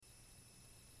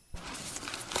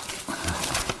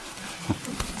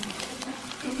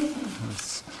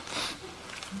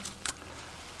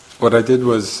What I did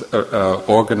was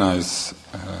organize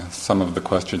some of the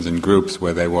questions in groups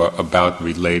where they were about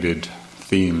related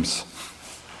themes.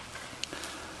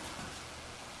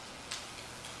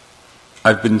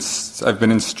 I've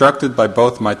been instructed by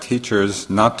both my teachers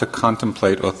not to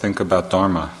contemplate or think about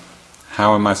Dharma.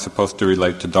 How am I supposed to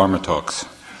relate to Dharma talks?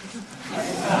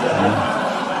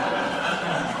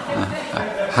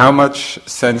 How much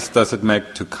sense does it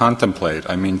make to contemplate,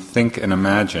 I mean think and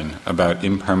imagine, about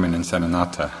impermanence and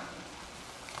anatta?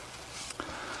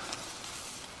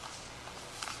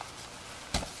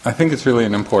 I think it's really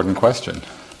an important question.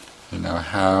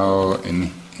 How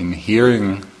in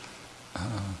hearing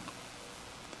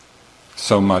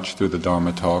so much through the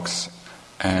Dharma talks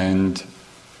and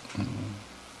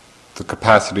the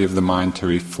capacity of the mind to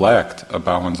reflect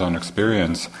about one's own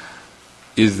experience,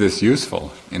 is this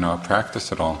useful in our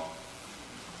practice at all?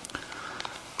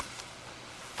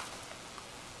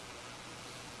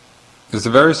 There's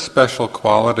a very special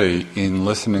quality in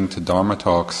listening to Dharma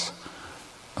talks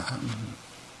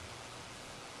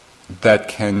that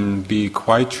can be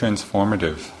quite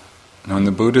transformative. In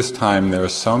the Buddha's time, there are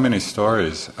so many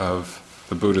stories of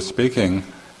the Buddha speaking,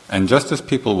 and just as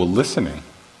people were listening,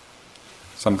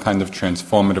 some kind of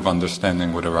transformative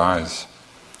understanding would arise.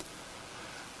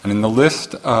 And in the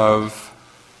list of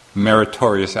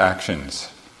meritorious actions,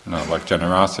 like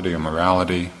generosity or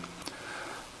morality,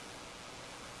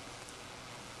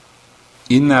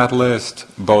 in that list,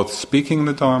 both speaking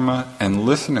the Dharma and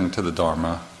listening to the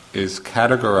Dharma is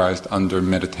categorized under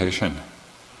meditation,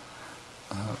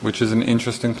 which is an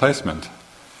interesting placement.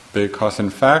 Because in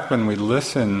fact, when we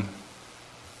listen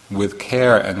with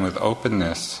care and with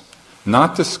openness,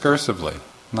 not discursively,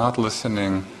 not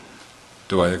listening,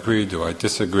 do I agree, do I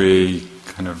disagree,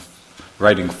 kind of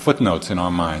writing footnotes in our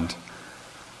mind,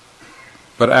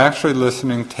 but actually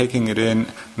listening, taking it in,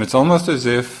 and it's almost as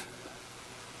if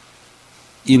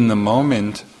in the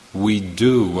moment we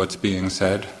do what's being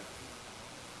said,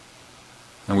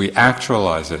 and we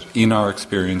actualize it in our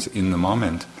experience in the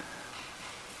moment.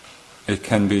 It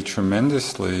can be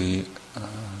tremendously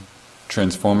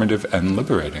transformative and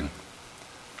liberating.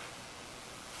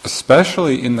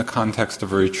 Especially in the context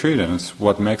of a retreat, and it's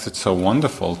what makes it so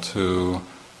wonderful to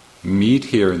meet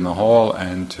here in the hall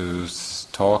and to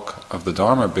talk of the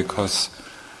Dharma, because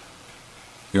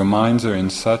your minds are in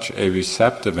such a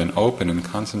receptive and open and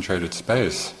concentrated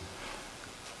space.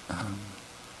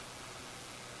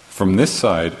 From this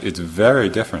side, it's very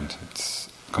different. It's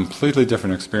a completely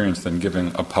different experience than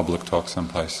giving a public talk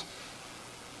someplace.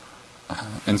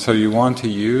 And so you want to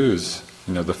use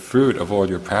the fruit of all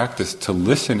your practice to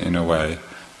listen in a way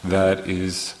that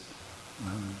is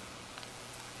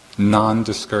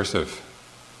non-discursive.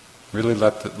 Really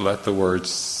let the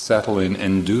words settle in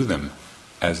and do them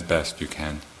as best you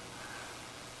can.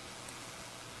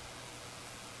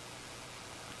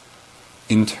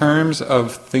 In terms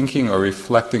of thinking or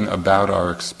reflecting about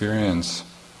our experience,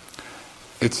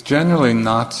 it's generally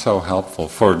not so helpful,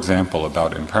 for example,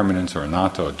 about impermanence or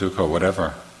anatta or dukkha or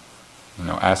whatever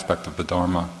aspect of the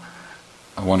Dharma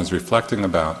one is reflecting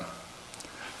about,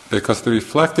 because the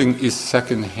reflecting is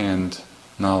second-hand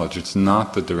knowledge, it's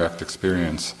not the direct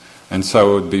experience. And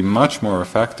so it would be much more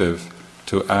effective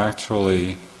to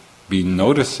actually be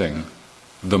noticing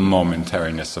the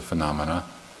momentariness of phenomena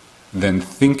than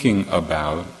thinking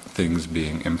about things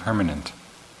being impermanent.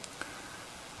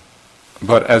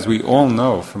 But as we all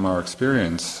know from our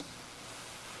experience,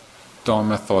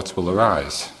 Dharma thoughts will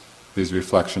arise. These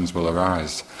reflections will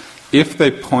arise. If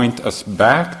they point us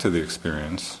back to the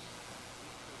experience,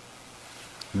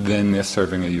 then they're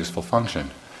serving a useful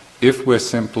function. If we're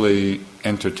simply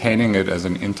entertaining it as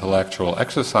an intellectual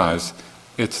exercise,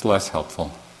 it's less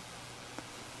helpful.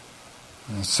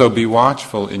 So be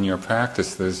watchful in your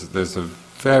practice. There's a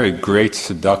very great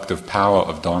seductive power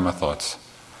of Dharma thoughts.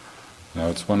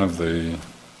 It's one of the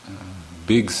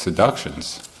big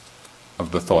seductions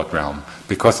of the thought realm,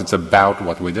 because it's about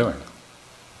what we're doing.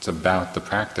 It's about the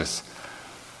practice.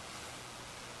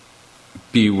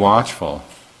 Be watchful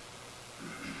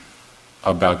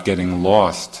about getting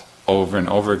lost over and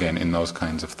over again in those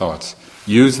kinds of thoughts.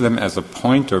 Use them as a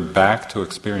pointer back to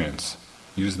experience.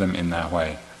 Use them in that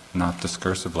way, not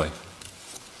discursively.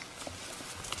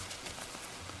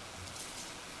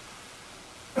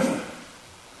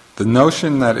 The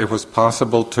notion that it was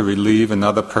possible to relieve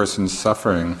another person's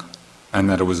suffering and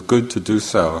that it was good to do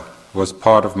so was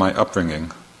part of my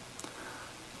upbringing.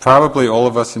 Probably all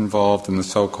of us involved in the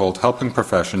so-called helping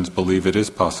professions believe it is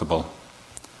possible.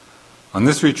 On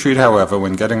this retreat, however,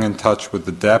 when getting in touch with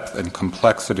the depth and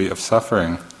complexity of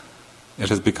suffering, it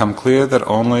has become clear that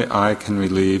only I can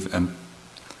relieve and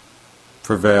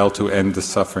prevail to end the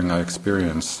suffering I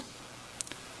experience.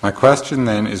 My question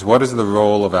then is, what is the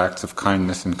role of acts of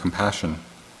kindness and compassion?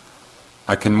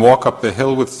 I can walk up the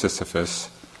hill with Sisyphus,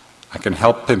 I can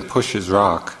help him push his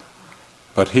rock,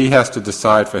 but he has to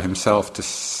decide for himself to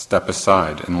step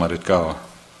aside and let it go.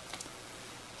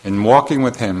 In walking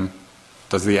with him,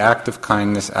 does the act of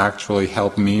kindness actually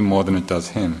help me more than it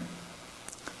does him?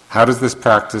 How does this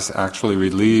practice actually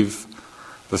relieve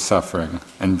the suffering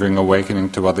and bring awakening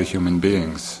to other human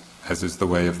beings, as is the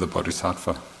way of the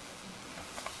Bodhisattva? I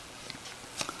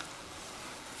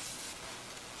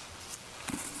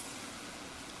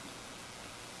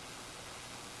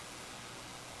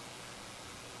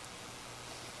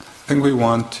think we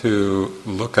want to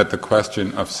look at the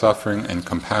question of suffering and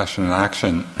compassion and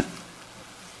action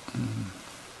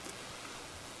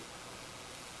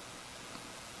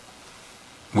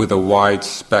with a wide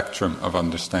spectrum of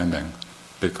understanding,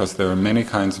 because there are many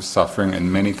kinds of suffering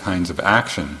and many kinds of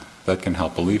action that can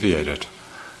help alleviate it.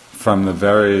 From the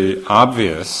very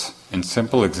obvious and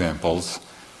simple examples,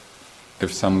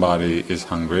 if somebody is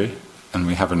hungry and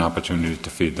we have an opportunity to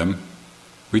feed them,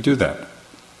 we do that.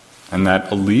 And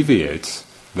that alleviates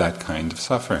that kind of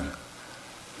suffering.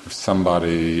 If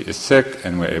somebody is sick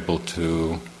and we're able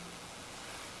to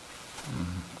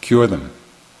cure them,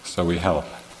 so we help.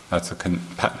 That's a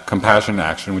compassion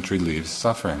action which relieves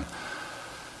suffering.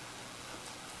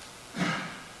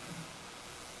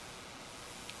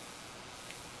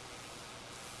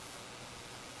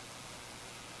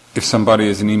 If somebody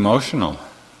is in emotional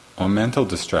or mental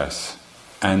distress,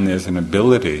 and there's an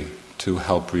ability to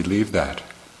help relieve that,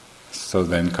 so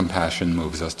then compassion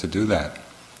moves us to do that.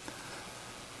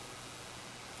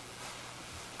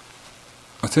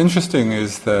 What's interesting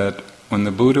is that when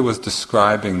the Buddha was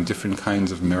describing different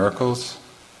kinds of miracles,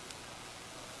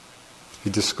 he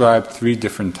described three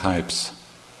different types,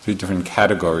 three different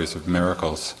categories of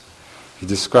miracles. He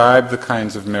described the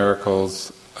kinds of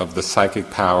miracles of the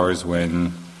psychic powers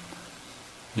when,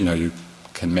 you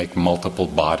can make multiple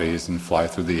bodies and fly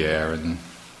through the air and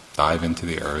dive into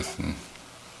the earth, and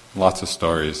lots of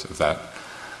stories of that.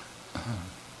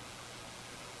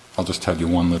 I'll just tell you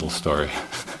one little story.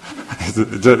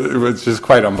 It was just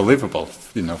quite unbelievable,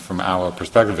 from our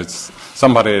perspective.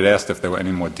 Somebody had asked if there were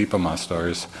any more Dipama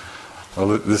stories.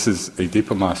 Well, this is a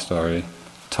Dipama story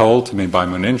told to me by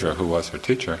Munindra, who was her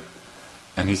teacher.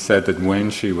 And he said that when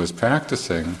she was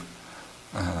practicing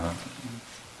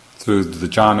through the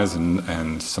jhanas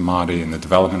and samadhi and the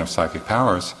development of psychic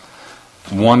powers,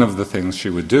 one of the things she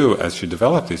would do as she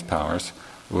developed these powers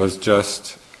was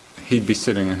he'd be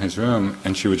sitting in his room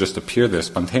and she would just appear there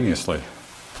spontaneously.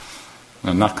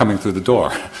 Not coming through the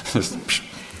door. Just,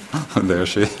 there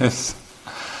she is.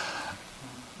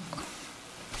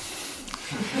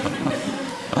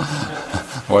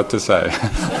 What to say?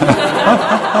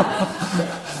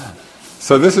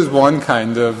 So this is one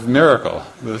kind of miracle.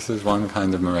 This is one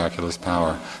kind of miraculous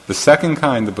power. The second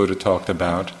kind the Buddha talked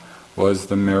about was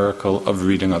the miracle of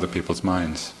reading other people's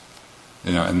minds.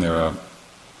 And there are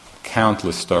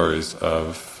countless stories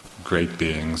of great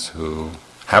beings who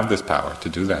have this power to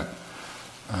do that.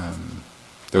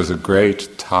 There was a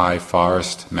great Thai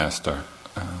forest master,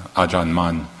 Ajahn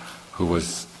Mun, who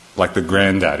was like the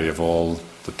granddaddy of all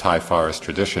the Thai forest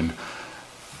tradition.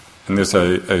 And there's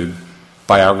a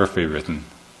biography written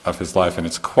of his life, and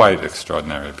it's quite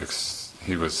extraordinary because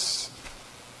he was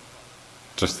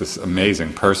just this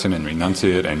amazing person and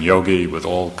renunciate and yogi with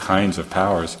all kinds of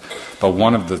powers. But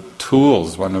one of the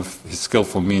tools, one of his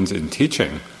skillful means in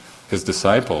teaching his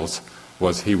disciples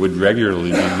was he would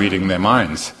regularly be reading their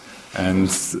minds. And,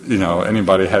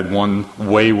 anybody had one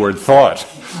wayward thought.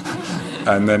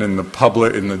 And then in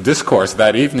the discourse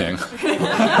that evening,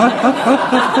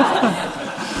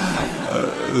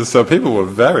 so people were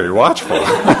very watchful.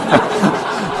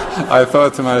 I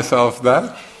thought to myself,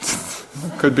 that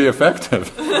could be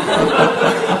effective.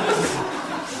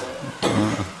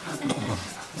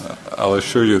 I'll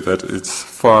assure you that it's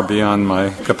far beyond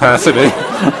my capacity.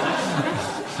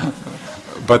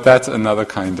 But that's another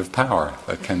kind of power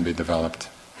that can be developed.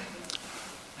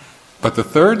 But the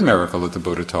third miracle that the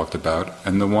Buddha talked about,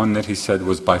 and the one that he said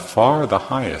was by far the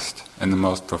highest and the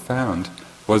most profound,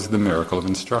 was the miracle of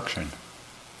instruction.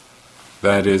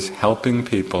 That is, helping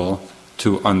people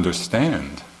to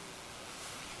understand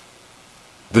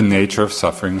the nature of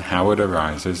suffering, how it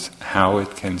arises, how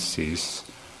it can cease.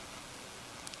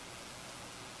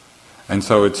 And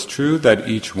so it's true that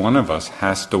each one of us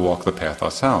has to walk the path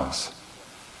ourselves.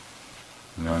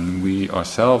 And we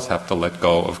ourselves have to let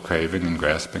go of craving and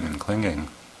grasping and clinging.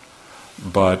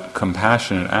 But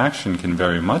compassionate action can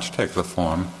very much take the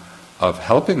form of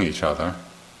helping each other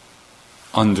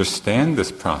understand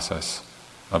this process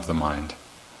of the mind,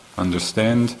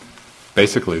 understand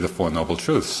basically the Four Noble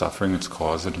Truths, suffering, its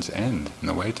cause, and its end, and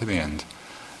the way to the end.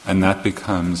 And that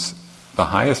becomes the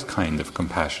highest kind of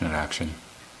compassionate action.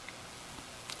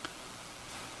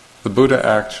 The Buddha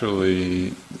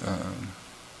actually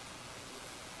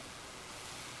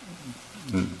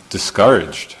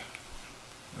discouraged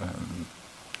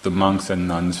the monks and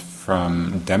nuns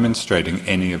from demonstrating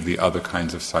any of the other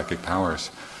kinds of psychic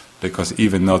powers, because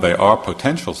even though they are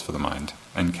potentials for the mind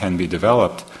and can be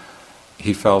developed,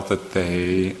 he felt that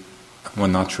they were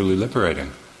not truly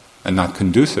liberating and not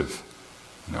conducive,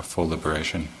 for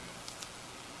liberation.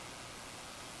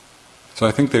 So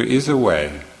I think there is a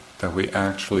way that we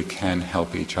actually can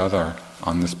help each other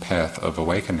on this path of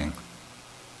awakening.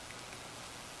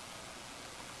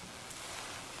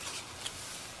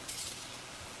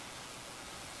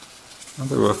 Well,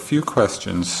 there were a few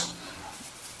questions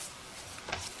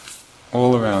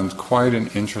all around quite an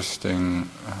interesting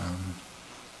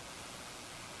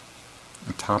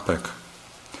topic.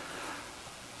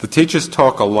 The teachers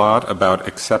talk a lot about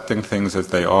accepting things as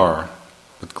they are,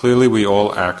 but clearly we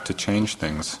all act to change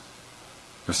things.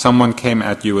 If someone came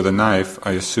at you with a knife,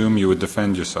 I assume you would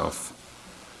defend yourself.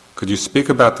 Could you speak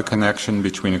about the connection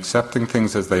between accepting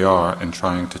things as they are and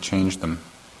trying to change them?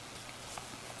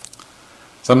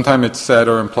 Sometimes it's said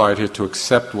or implied here to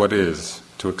accept what is,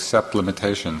 to accept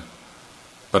limitation.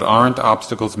 But aren't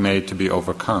obstacles made to be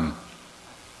overcome?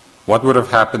 What would have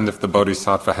happened if the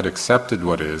Bodhisattva had accepted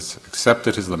what is,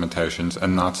 accepted his limitations,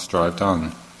 and not strived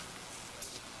on?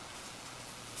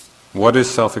 What is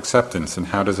self-acceptance, and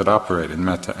how does it operate in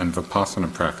metta and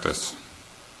vipassana practice?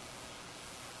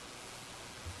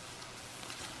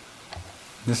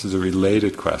 This is a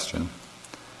related question.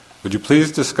 Would you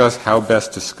please discuss how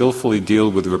best to skillfully deal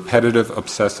with repetitive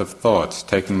obsessive thoughts,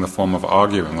 taking the form of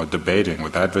arguing or debating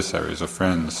with adversaries or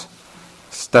friends?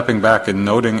 Stepping back and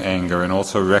noting anger and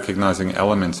also recognizing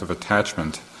elements of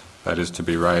attachment, that is to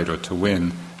be right or to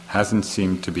win, hasn't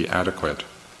seemed to be adequate.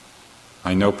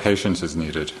 I know patience is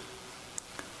needed.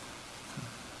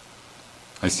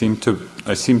 I seem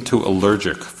too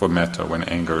allergic for metta when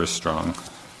anger is strong.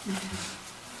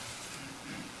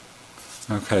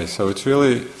 Okay, so it's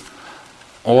really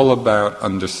all about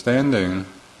understanding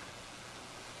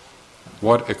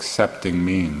what accepting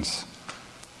means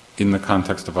in the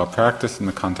context of our practice, in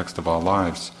the context of our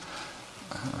lives.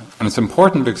 And it's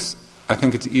important because I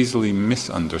think it's easily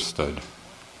misunderstood.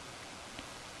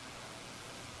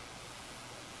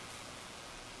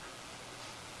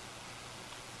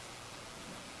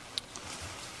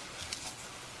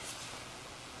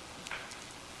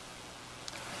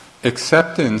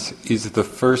 Acceptance is the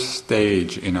first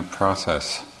stage in a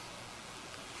process.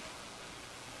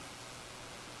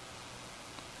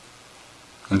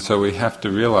 And so we have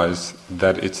to realize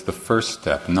that it's the first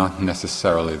step, not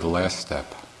necessarily the last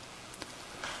step.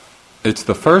 It's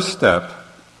the first step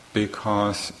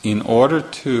because in order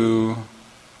to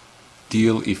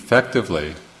deal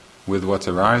effectively with what's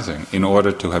arising, in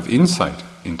order to have insight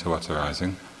into what's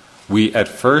arising, we at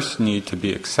first need to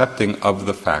be accepting of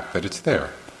the fact that it's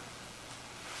there.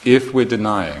 If we're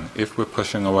denying, if we're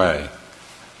pushing away,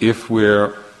 if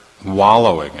we're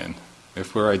wallowing in,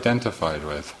 if we're identified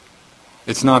with,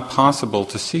 it's not possible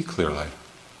to see clearly.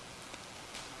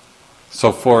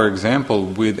 So, for example,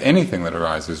 with anything that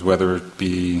arises, whether it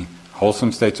be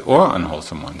wholesome states or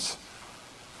unwholesome ones,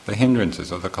 the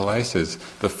hindrances or the kilesas,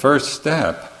 the first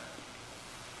step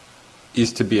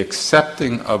is to be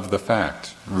accepting of the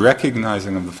fact,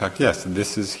 recognizing of the fact, yes,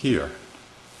 this is here.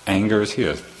 Anger is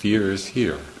here, fear is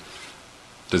here,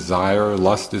 desire,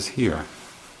 lust is here.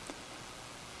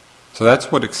 So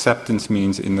that's what acceptance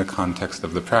means in the context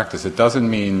of the practice. It doesn't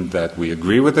mean that we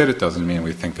agree with it, it doesn't mean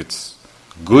we think it's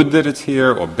good that it's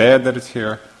here or bad that it's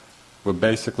here. We're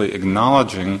basically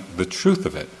acknowledging the truth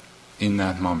of it in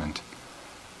that moment.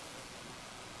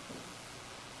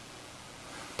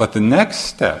 But the next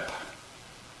step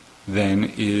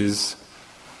then is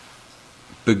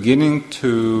beginning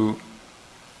to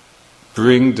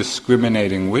bring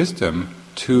discriminating wisdom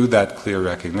to that clear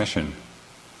recognition.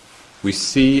 We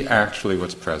see actually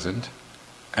what's present,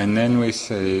 and then we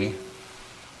say,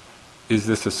 is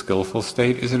this a skillful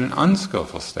state? Is it an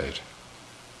unskillful state?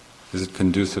 Is it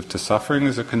conducive to suffering?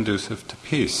 Is it conducive to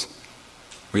peace?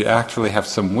 We actually have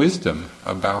some wisdom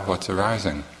about what's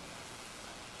arising.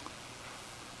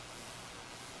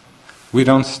 We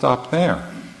don't stop there.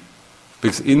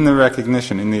 Because in the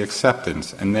recognition, in the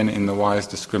acceptance, and then in the wise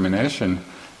discrimination,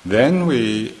 then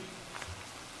we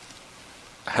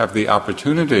have the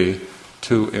opportunity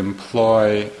to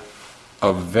employ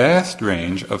a vast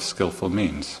range of skillful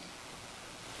means.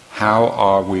 How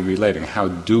are we relating? How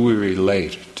do we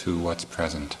relate to what's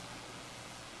present?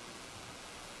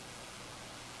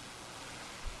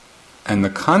 And the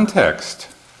context,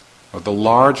 or the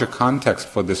larger context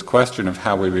for this question of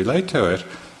how we relate to it,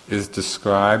 is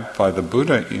described by the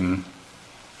Buddha in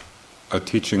a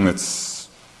teaching that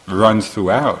runs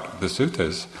throughout the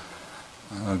suttas,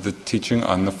 the teaching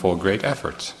on the four great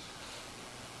efforts.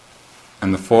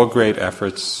 And the four great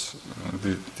efforts,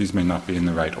 these may not be in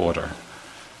the right order.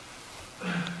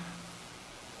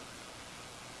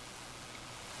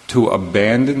 To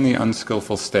abandon the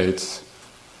unskillful states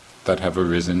that have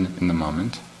arisen in the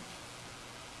moment,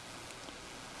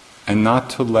 and not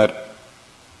to let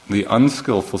the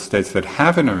unskillful states that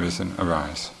haven't arisen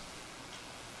arise.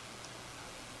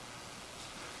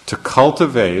 To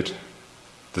cultivate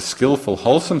the skillful,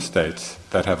 wholesome states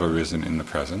that have arisen in the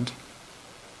present,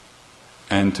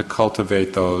 and to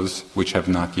cultivate those which have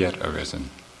not yet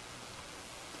arisen.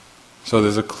 So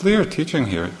there's a clear teaching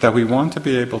here that we want to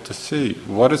be able to see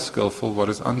what is skillful, what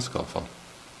is unskillful.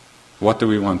 What do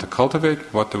we want to cultivate,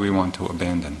 what do we want to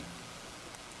abandon?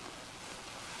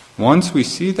 Once we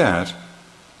see that,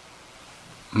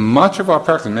 much of our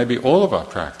practice, maybe all of our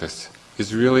practice,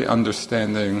 is really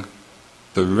understanding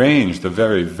the range, the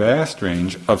very vast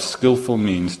range of skillful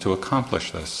means to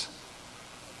accomplish this.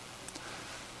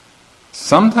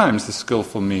 Sometimes the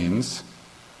skillful means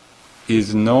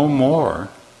is no more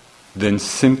than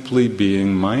simply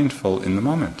being mindful in the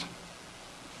moment,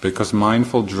 because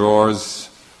mindful draws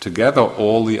together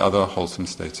all the other wholesome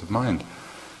states of mind.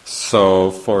 So,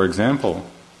 for example,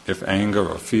 if anger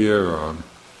or fear or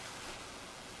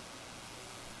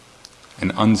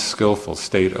an unskillful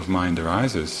state of mind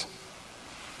arises,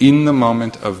 in the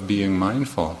moment of being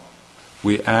mindful,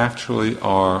 we actually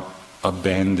are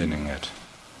abandoning it.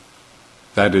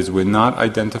 That is, we're not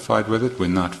identified with it, we're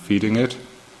not feeding it,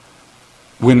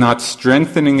 we're not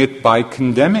strengthening it by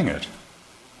condemning it.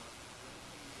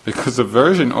 Because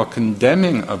aversion or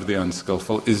condemning of the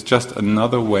unskillful is just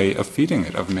another way of feeding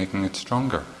it, of making it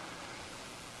stronger.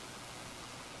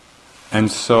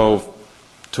 And so,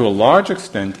 to a large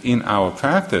extent, in our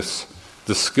practice,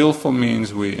 the skillful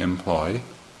means we employ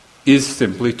is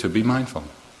simply to be mindful,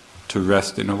 to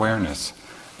rest in awareness.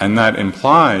 And that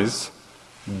implies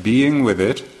being with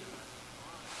it,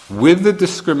 with the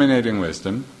discriminating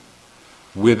wisdom,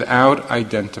 without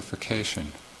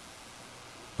identification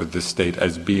with the state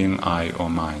as being I or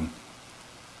mine.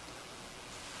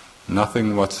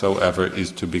 Nothing whatsoever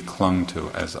is to be clung to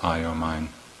as I or mine.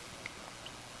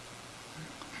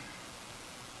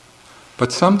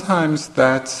 But sometimes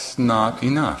that's not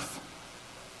enough.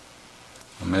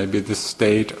 Maybe the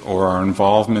state or our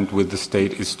involvement with the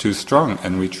state is too strong,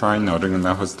 and we try noting, and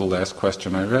that was the last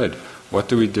question I read, what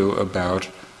do we do about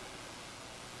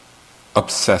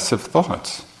obsessive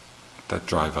thoughts that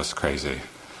drive us crazy?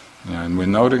 You know, and we're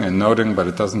noting and noting, but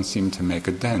it doesn't seem to make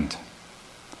a dent.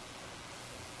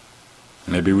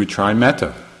 Maybe we try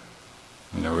metta.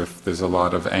 You know, if there's a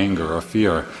lot of anger or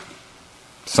fear,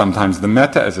 sometimes the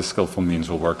metta as a skillful means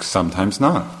will work, sometimes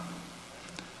not.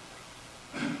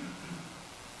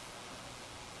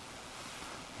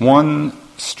 One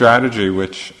strategy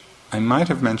which I might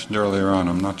have mentioned earlier on,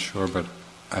 I'm not sure, but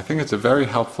I think it's a very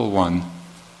helpful one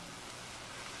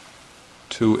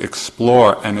to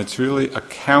explore, and it's really a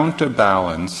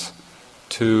counterbalance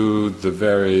to the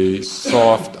very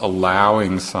soft,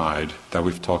 allowing side that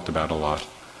we've talked about a lot.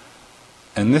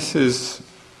 And this is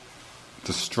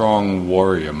the strong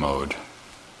warrior mode.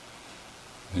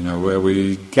 You know, where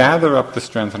we gather up the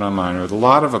strength in our mind with a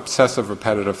lot of obsessive,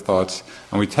 repetitive thoughts,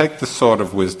 and we take the sword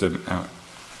of wisdom out.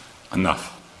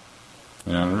 Enough.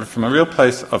 You know, from a real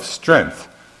place of strength,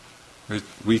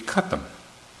 we cut them.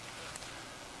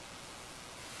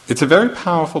 It's a very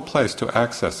powerful place to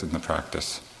access in the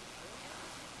practice.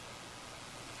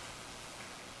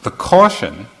 The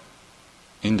caution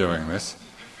in doing this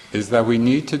is that we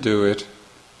need to do it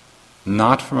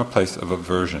not from a place of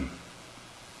aversion,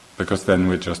 because then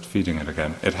we're just feeding it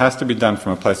again. It has to be done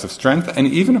from a place of strength and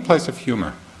even a place of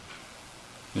humor.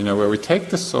 You know, where we take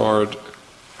the sword.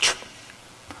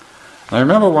 I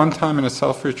remember one time in a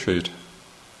self-retreat,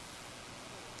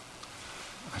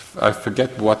 I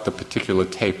forget what the particular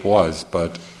tape was,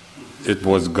 but it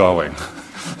was going,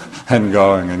 and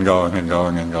going, and going, and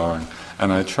going, and going.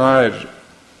 And I tried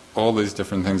all these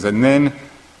different things, and then,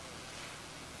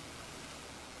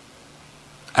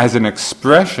 as an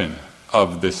expression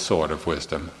of this sort of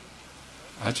wisdom,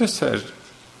 I just said,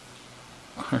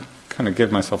 I kind of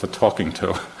gave myself a talking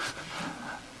to.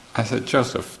 I said,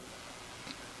 Joseph,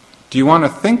 do you want to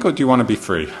think or do you want to be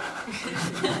free?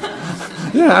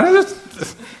 Yeah, and I just,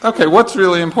 okay, what's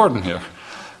really important here?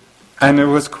 And it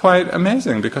was quite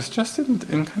amazing, because just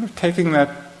in kind of taking that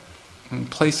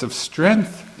place of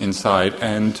strength inside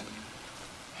and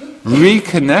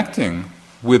reconnecting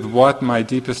with what my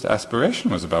deepest aspiration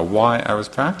was about, why I was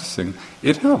practicing,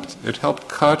 it helped. It helped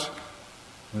cut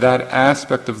that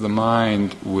aspect of the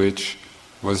mind which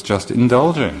was just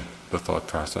indulging the thought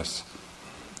process.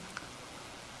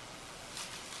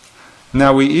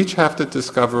 Now we each have to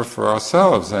discover for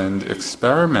ourselves and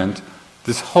experiment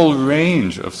this whole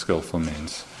range of skillful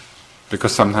means.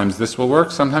 Because sometimes this will work,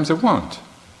 sometimes it won't.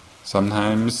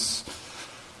 Sometimes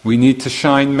we need to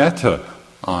shine metta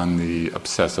on the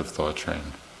obsessive thought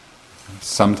train.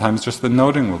 Sometimes just the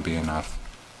noting will be enough.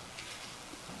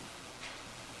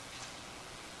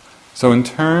 So in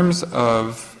terms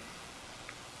of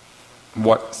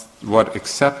what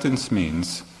acceptance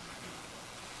means,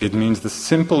 it means the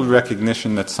simple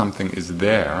recognition that something is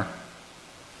there.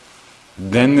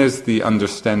 Then there's the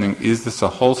understanding, is this a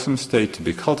wholesome state to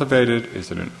be cultivated?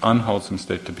 Is it an unwholesome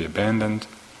state to be abandoned?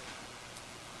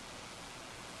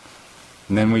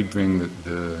 And then we bring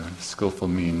the skillful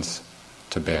means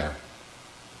to bear.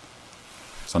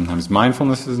 Sometimes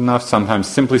mindfulness is enough, sometimes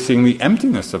simply seeing the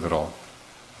emptiness of it all.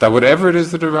 That whatever it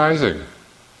is that arising,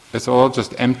 it's all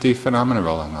just empty phenomena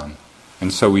rolling on.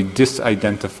 And so we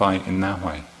disidentify in that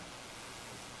way.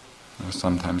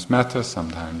 Sometimes metta,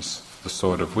 sometimes the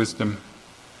sword of wisdom.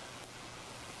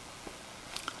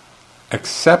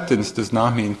 Acceptance does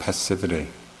not mean passivity.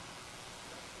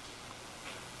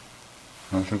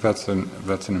 I think that's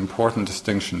an important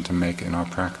distinction to make in our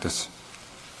practice.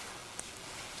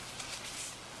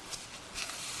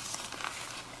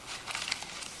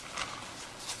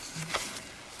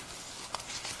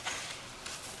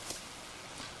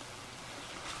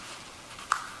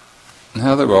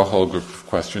 Now there are a whole group of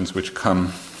questions which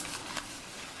come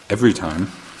every time.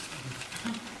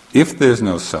 If there's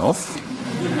no self,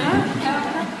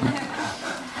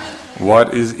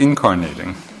 what is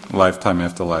incarnating, lifetime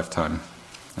after lifetime,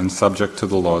 and subject to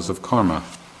the laws of karma?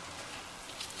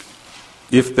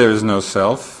 If there is no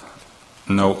self,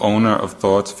 no owner of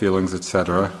thoughts, feelings,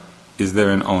 etc., is there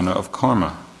an owner of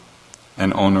karma,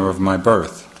 an owner of my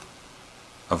birth,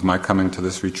 of my coming to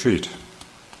this retreat?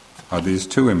 Are these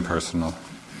too impersonal?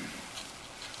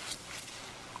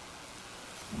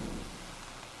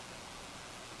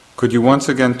 Could you once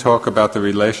again talk about the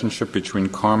relationship between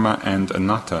karma and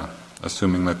anatta,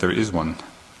 assuming that there is one?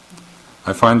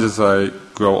 I find as I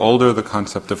grow older, the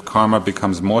concept of karma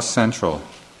becomes more central.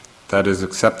 That is,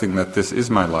 accepting that this is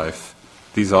my life.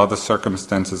 These are the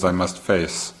circumstances I must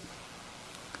face.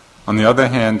 On the other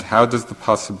hand, how does the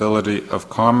possibility of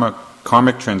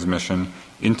karmic transmission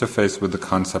interface with the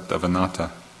concept of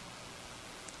anatta?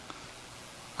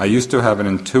 I used to have an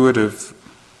intuitive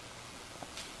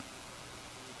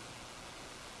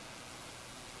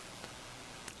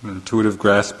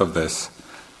grasp of this,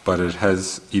 but it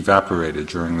has evaporated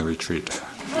during the retreat.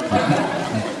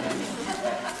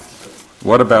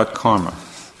 What about karma?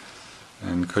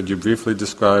 And could you briefly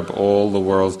describe all the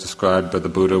worlds described by the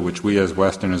Buddha which we as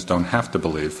Westerners don't have to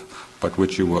believe, but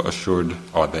which you were assured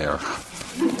are there?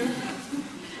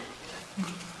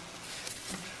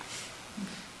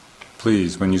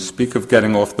 Please, when you speak of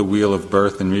getting off the wheel of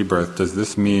birth and rebirth, does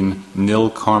this mean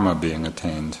nil karma being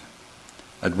attained?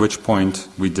 At which point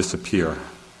we disappear.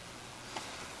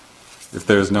 If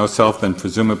there is no self, then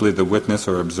presumably the witness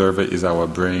or observer is our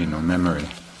brain or memory.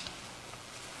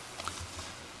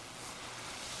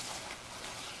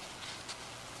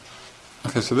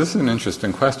 Okay, so this is an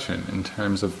interesting question in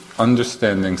terms of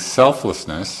understanding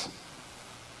selflessness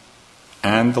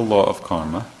and the law of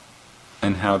karma,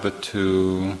 and how the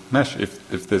two mesh.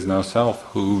 If there's no self,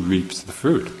 who reaps the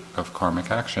fruit of karmic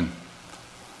action?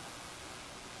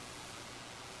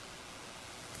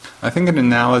 I think an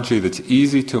analogy that's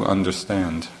easy to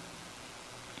understand,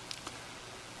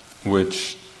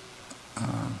 which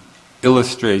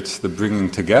illustrates the bringing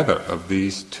together of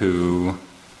these two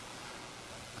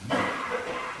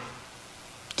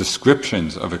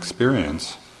descriptions of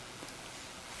experience.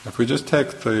 If we just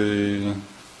take the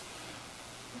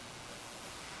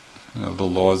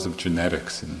laws of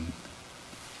genetics and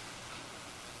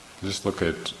just look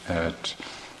at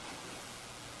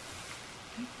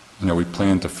we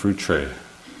plant a fruit tree,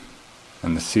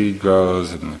 and the seed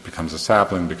grows, and it becomes a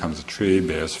sapling, becomes a tree,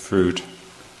 bears fruit.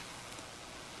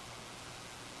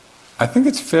 I think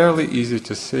it's fairly easy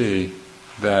to see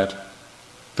that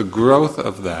the growth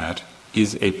of that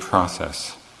is a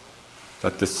process,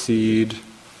 that the seed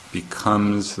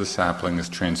becomes the sapling, is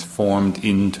transformed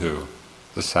into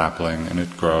the sapling, and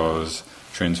it grows,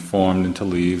 transformed into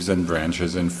leaves and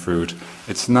branches and fruit.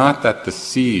 It's not that the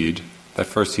seed, that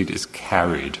first seed, is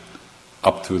carried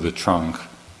up through the trunk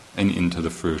and into the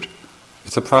fruit.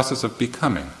 It's a process of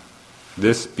becoming.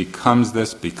 This becomes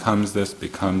this, becomes this,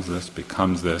 becomes this,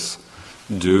 becomes this,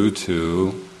 due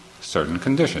to certain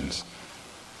conditions.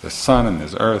 There's sun and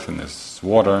there's earth and there's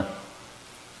water.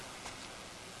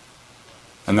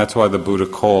 And that's why the Buddha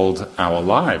called our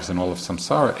lives and all of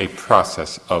samsara a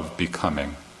process of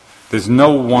becoming. There's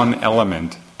no one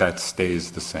element that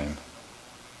stays the same.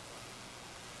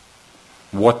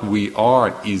 What we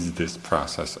are is this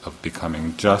process of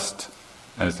becoming, just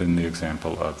as in the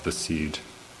example of the seed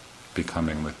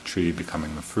becoming the tree,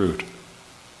 becoming the fruit.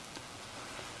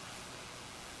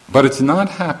 But it's not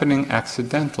happening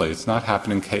accidentally, it's not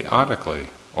happening chaotically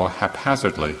or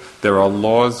haphazardly. There are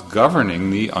laws governing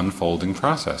the unfolding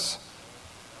process.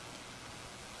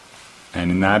 And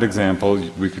in that example,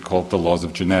 we could call it the laws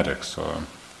of genetics, or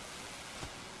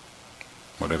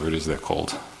whatever it is they're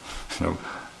called.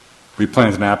 We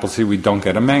plant an apple seed, we don't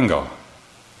get a mango.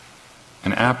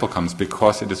 An apple comes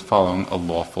because it is following a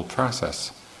lawful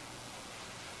process.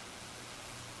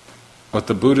 What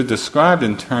the Buddha described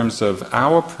in terms of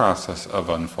our process of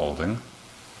unfolding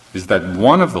is that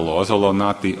one of the laws, although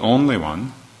not the only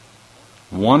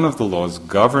one of the laws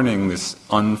governing this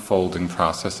unfolding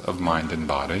process of mind and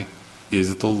body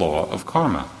is the law of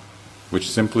karma, which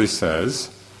simply says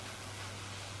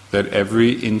that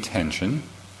every intention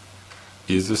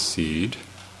is a seed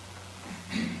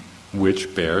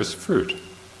which bears fruit.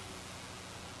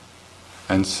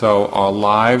 And so our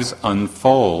lives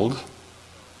unfold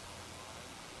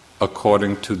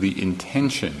according to the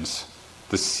intentions,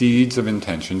 the seeds of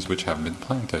intentions which have been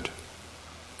planted.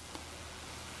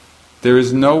 There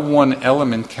is no one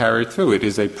element carried through. It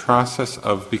is a process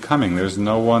of becoming. There's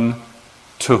no one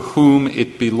to whom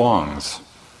it belongs.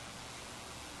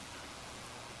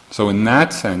 So in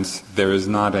that sense, there is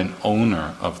not an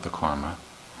owner of the karma.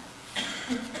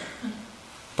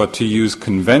 But to use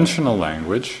conventional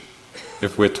language,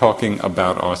 if we're talking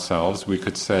about ourselves, we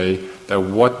could say that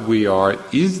what we are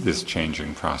is this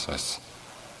changing process.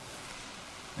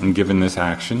 And given this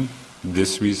action,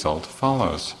 this result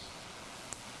follows.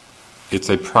 It's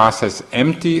a process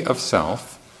empty of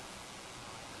self,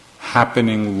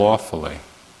 happening lawfully.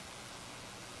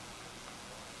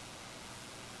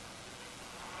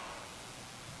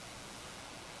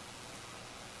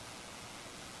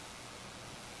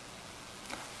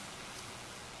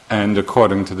 And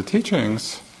according to the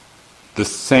teachings, the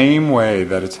same way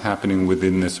that it's happening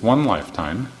within this one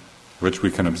lifetime, which we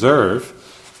can observe,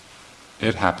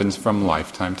 it happens from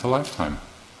lifetime to lifetime.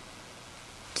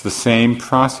 It's the same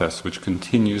process which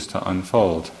continues to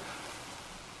unfold.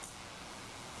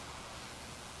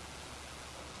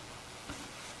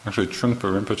 Actually, Trungpa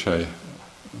Rinpoche,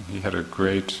 he had a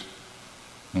great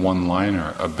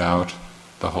one-liner about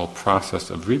the whole process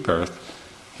of rebirth.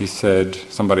 He said,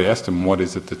 somebody asked him, what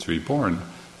is it that's reborn?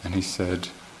 And he said,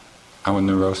 our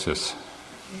neurosis.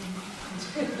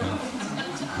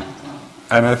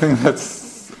 And I think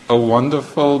that's a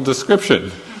wonderful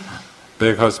description,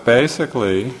 because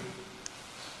basically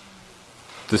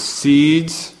the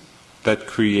seeds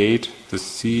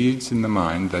in the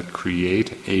mind that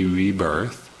create a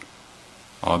rebirth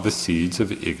are the seeds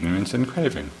of ignorance and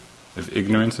craving. If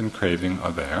ignorance and craving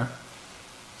are there,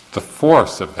 the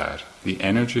force of that, the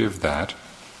energy of that,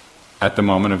 at the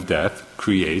moment of death,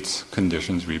 creates,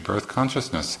 conditions rebirth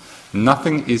consciousness.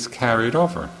 Nothing is carried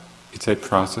over. It's a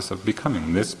process of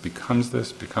becoming. This becomes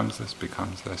this, becomes this,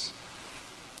 becomes this.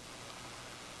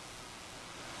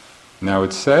 Now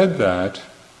it's said that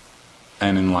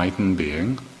an enlightened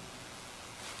being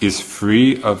is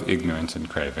free of ignorance and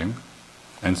craving,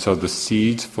 and so the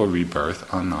seeds for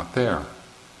rebirth are not there.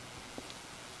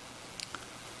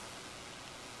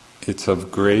 It's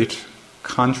of great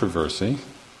controversy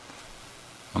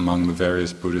among the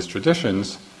various Buddhist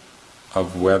traditions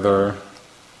of whether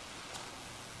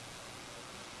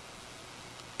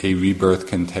a rebirth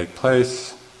can take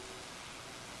place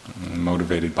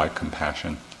motivated by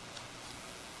compassion.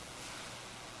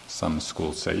 Some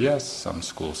schools say yes, some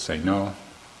schools say no.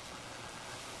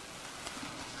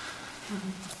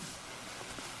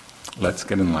 Let's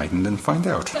get enlightened and find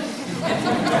out.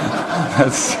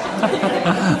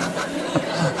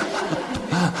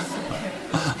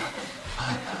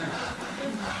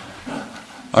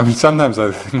 I mean, sometimes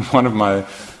I think one of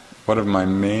my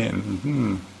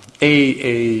main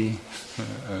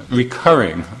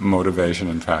recurring motivation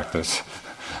in practice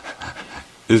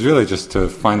is really just to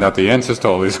find out the answers to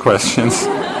all these questions.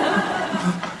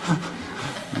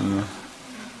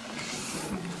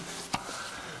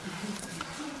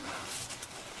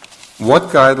 What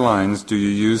guidelines do you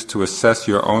use to assess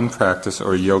your own practice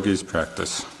or a yogi's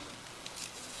practice?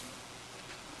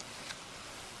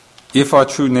 If our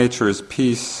true nature is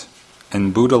peace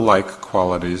and Buddha-like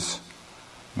qualities,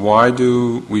 why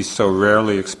do we so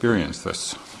rarely experience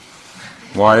this?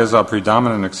 Why is our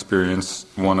predominant experience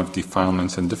one of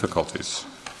defilements and difficulties?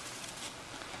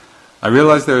 I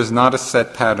realize there is not a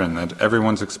set pattern, that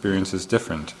everyone's experience is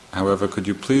different. However, could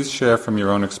you please share from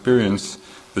your own experience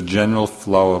the general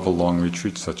flow of a long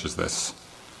retreat such as this?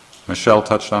 Michelle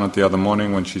touched on it the other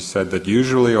morning when she said that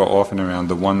usually or often around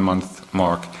the 1 month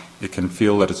mark it can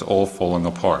feel that it's all falling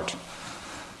apart,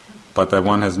 but that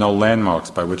one has no landmarks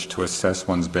by which to assess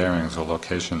one's bearings or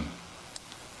location.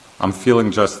 I'm feeling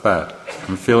just that.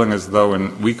 I'm feeling as though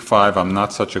in week 5 I'm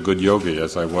not such a good yogi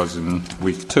as I was in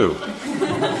week 2.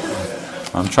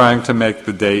 I'm trying to make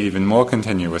the day even more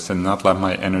continuous and not let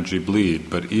my energy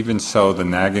bleed, but even so the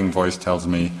nagging voice tells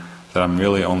me that I'm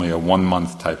really only a 1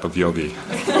 month type of yogi.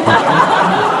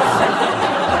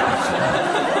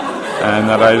 And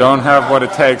that I don't have what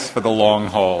it takes for the long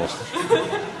haul.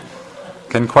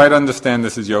 Can quite understand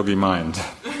this is yogi mind,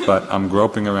 but I'm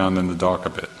groping around in the dark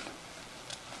a bit.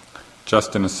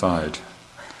 Just an aside.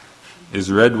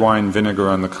 Is red wine vinegar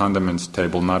on the condiments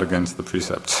table not against the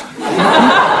precepts?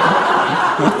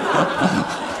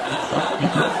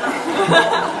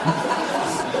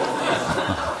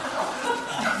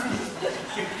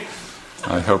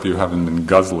 I hope you haven't been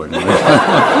guzzling.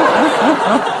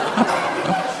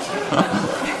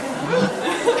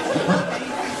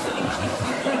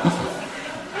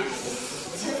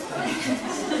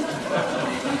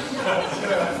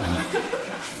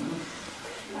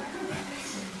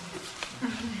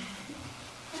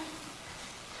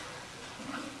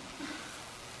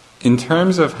 In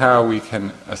terms of how we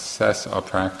can assess our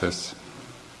practice,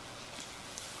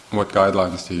 what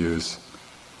guidelines to use,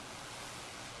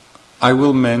 I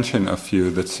will mention a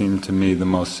few that seem to me the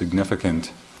most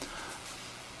significant.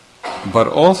 But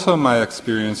also my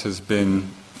experience has been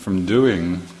from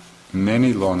doing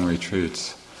many long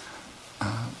retreats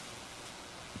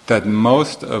that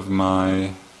most of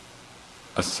my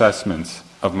assessments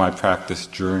of my practice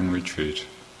during retreat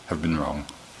have been wrong.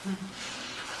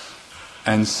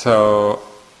 And so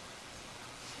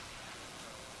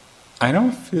I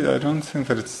don't think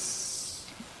that it's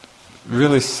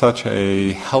really such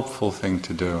a helpful thing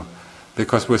to do,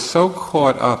 because we're so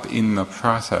caught up in the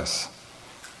process.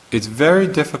 It's very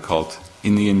difficult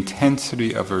in the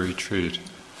intensity of a retreat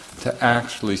to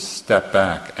actually step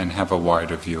back and have a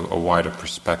wider view, a wider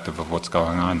perspective of what's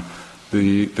going on.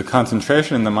 The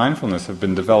concentration and the mindfulness have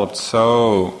been developed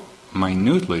so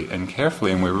minutely and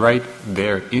carefully, and we're right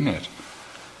there in it.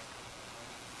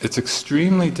 It's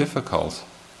extremely difficult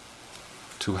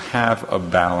to have a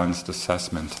balanced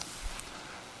assessment.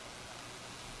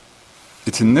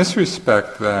 It's in this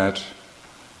respect that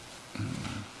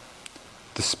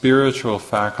the spiritual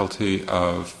faculty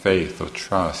of faith, of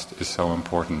trust, is so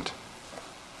important.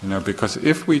 Because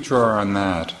if we draw on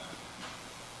that,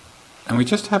 and we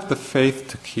just have the faith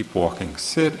to keep walking,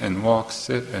 sit and walk,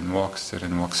 sit and walk, sit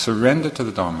and walk, surrender to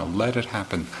the Dharma, let it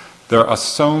happen. There are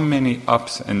so many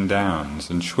ups and downs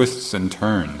and twists and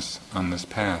turns on this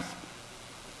path.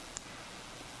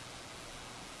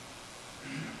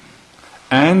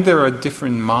 And there are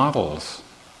different models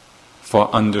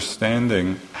for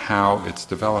understanding how it's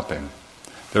developing.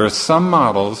 There are some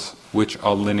models which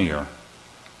are linear.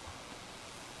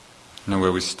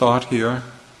 Where we start here,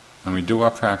 and we do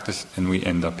our practice, and we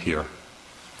end up here.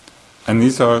 And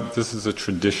this is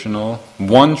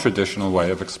one traditional way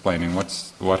of explaining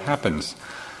what happens.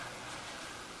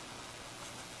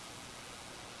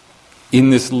 In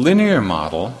this linear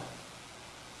model,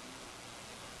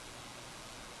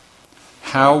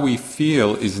 how we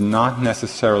feel is not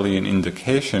necessarily an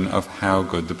indication of how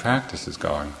good the practice is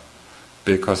going.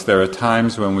 Because there are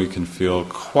times when we can feel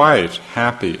quite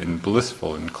happy and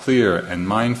blissful and clear and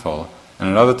mindful, and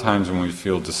at other times when we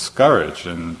feel discouraged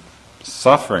and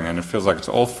suffering and it feels like it's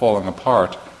all falling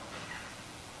apart.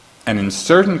 And in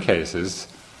certain cases,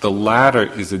 the latter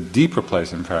is a deeper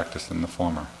place in practice than the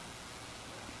former.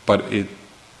 But it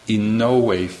in no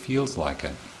way feels like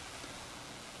it.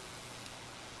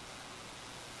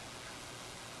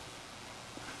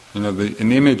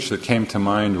 An image that came to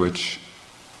mind which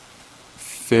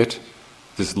fit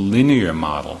this linear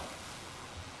model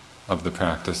of the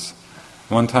practice.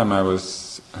 One time I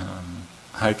was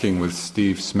hiking with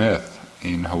Steve Smith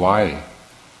in Hawaii.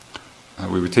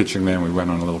 We were teaching there and we went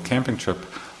on a little camping trip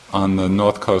on the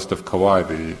north coast of Kauai,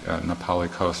 the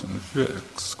Nepali coast, and it was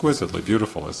exquisitely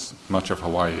beautiful, as much of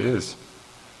Hawaii is.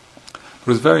 But it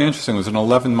was very interesting. It was an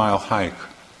 11-mile hike,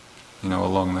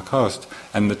 along the coast,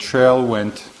 and the trail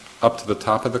went up to the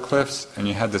top of the cliffs, and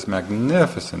you had this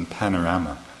magnificent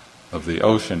panorama of the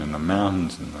ocean and the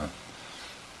mountains and the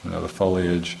the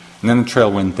foliage. And then the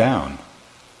trail went down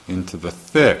into the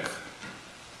thick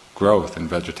growth and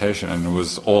vegetation, and it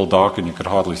was all dark and you could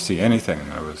hardly see anything.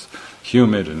 It was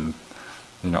humid and,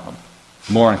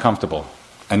 more uncomfortable.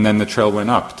 And then the trail went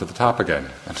up to the top again.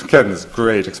 And again, this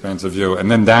great expansive view,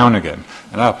 and then down again,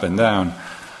 and up and down.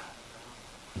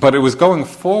 But it was going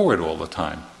forward all the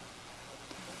time.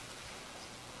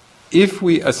 If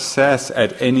we assess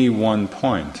at any one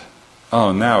point,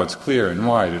 oh, now it's clear and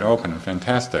wide and open and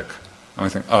fantastic, and we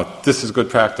think, oh, this is good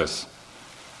practice.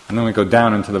 And then we go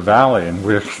down into the valley and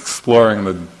we're exploring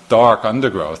the dark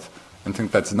undergrowth and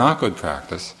think that's not good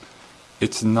practice.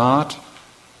 It's not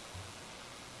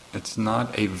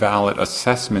a valid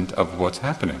assessment of what's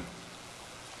happening,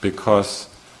 because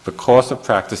the course of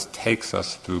practice takes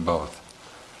us through both.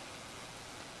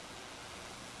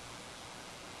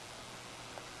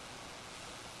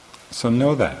 So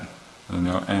know that,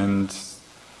 and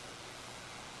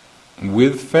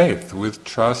with faith, with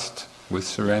trust, with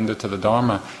surrender to the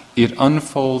Dharma, it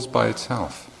unfolds by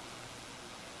itself.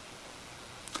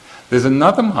 There's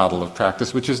another model of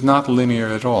practice which is not linear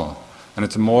at all, and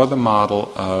it's more the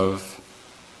model of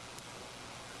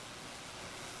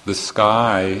the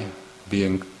sky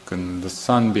being, and the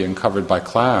sun being covered by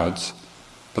clouds,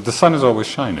 but the sun is always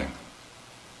shining.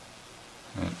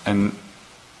 And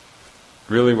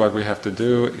really what we have to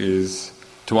do is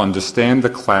to understand the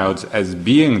clouds as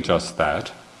being just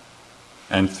that,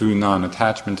 and through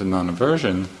non-attachment and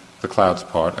non-aversion, the clouds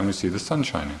part and we see the sun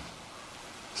shining.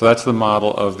 So that's the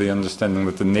model of the understanding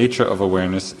that the nature of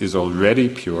awareness is already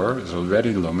pure, is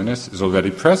already luminous, is already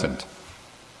present,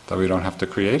 that we don't have to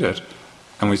create it,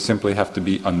 and we simply have to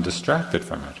be undistracted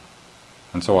from it.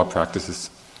 And so our practice is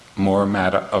more a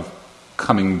matter of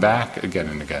coming back again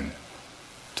and again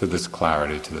to this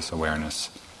clarity, to this awareness.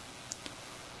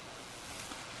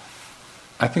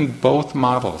 I think both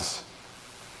models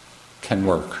can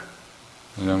work.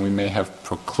 We may have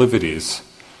proclivities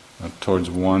towards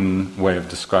one way of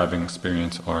describing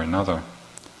experience or another.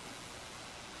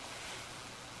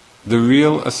 The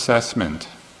real assessment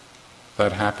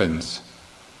that happens,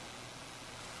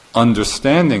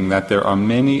 understanding that there are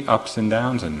many ups and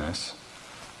downs in this,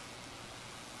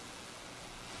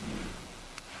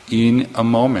 in a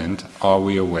moment, are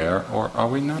we aware or are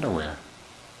we not aware?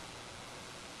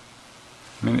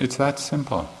 It's that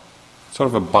simple. Sort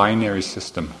of a binary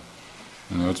system.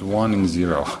 It's 1 and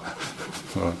 0.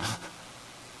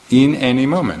 In any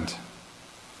moment,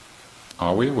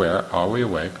 are we aware, are we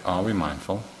awake, are we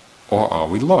mindful, or are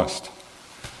we lost?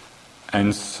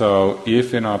 And so,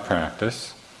 if in our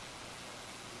practice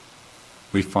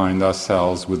we find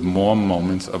ourselves with more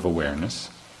moments of awareness,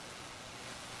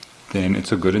 then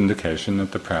it's a good indication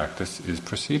that the practice is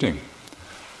proceeding.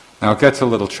 Now it gets a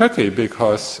little tricky,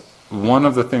 because one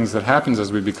of the things that happens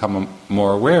as we become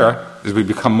more aware is we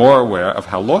become more aware of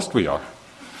how lost we are.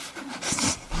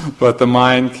 But the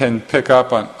mind can pick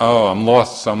up on, oh, I'm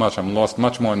lost so much, I'm lost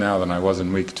much more now than I was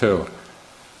in week 2.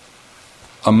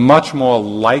 A much more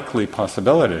likely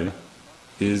possibility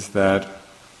is that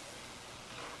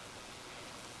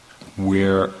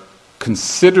we're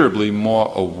considerably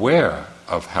more aware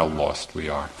of how lost we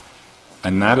are.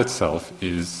 And that itself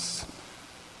is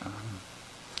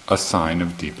a sign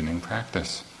of deepening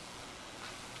practice.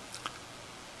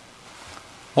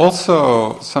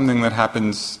 Also, something that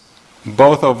happens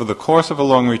both over the course of a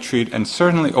long retreat and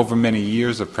certainly over many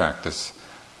years of practice,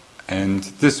 and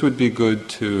this would be good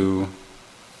to,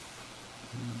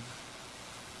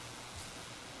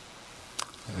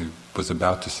 I was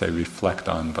about to say reflect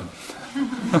on, but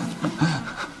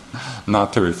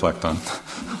not to reflect on,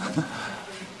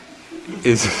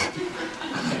 is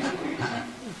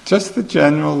just the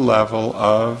general level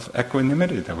of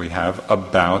equanimity that we have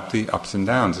about the ups and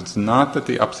downs. It's not that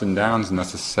the ups and downs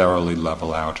necessarily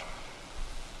level out.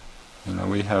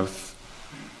 We have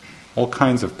all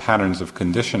kinds of patterns of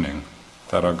conditioning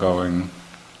that are going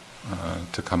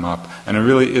to come up. And it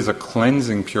really is a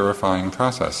cleansing, purifying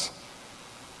process.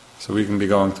 So we can be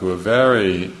going through a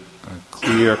very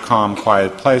clear, calm,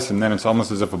 quiet place, and then it's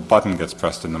almost as if a button gets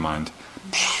pressed in the mind.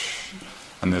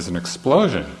 And there's an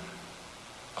explosion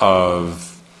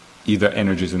of either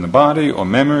energies in the body, or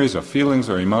memories, or feelings,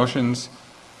 or emotions,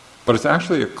 but it's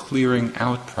actually a clearing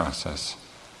out process.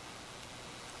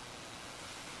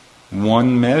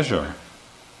 One measure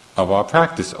of our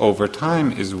practice over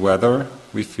time is whether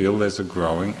we feel there's a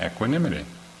growing equanimity,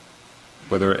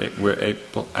 whether we're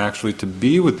able actually to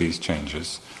be with these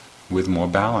changes with more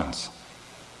balance.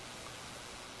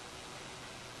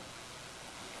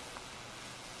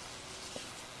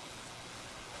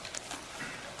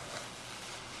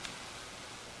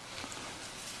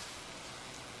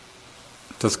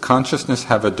 Does consciousness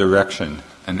have a direction,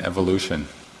 an evolution?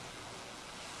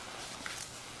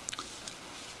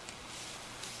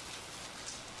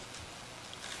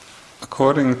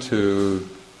 According to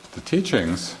the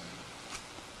teachings,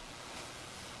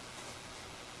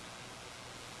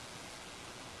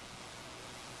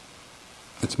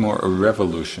 it's more a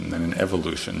revolution than an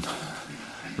evolution.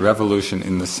 Revolution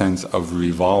in the sense of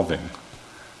revolving,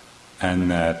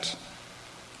 and that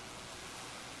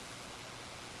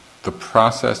the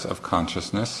process of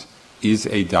consciousness is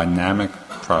a dynamic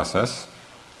process.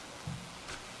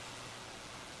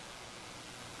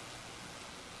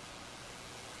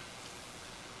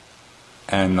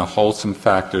 And the wholesome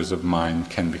factors of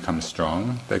mind can become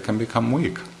strong, they can become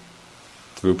weak.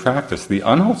 Through practice, the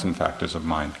unwholesome factors of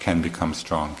mind can become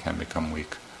strong, can become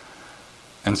weak.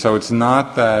 And so it's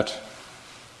not that,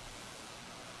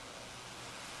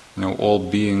 all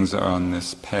beings are on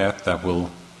this path that will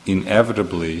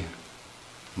inevitably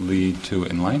lead to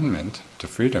enlightenment, to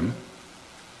freedom.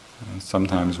 And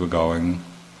sometimes we're going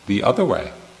the other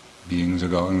way. Beings are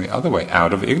going the other way,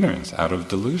 out of ignorance, out of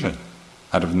delusion,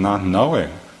 out of not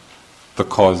knowing the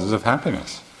causes of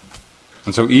happiness.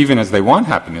 And so even as they want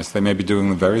happiness, they may be doing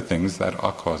the very things that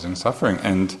are causing suffering.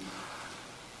 And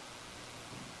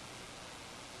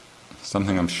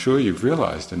something I'm sure you've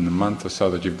realized in the month or so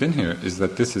that you've been here is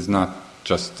that this is not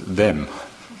just them.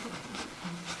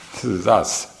 This is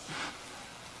us.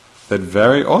 That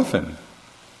very often,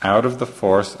 out of the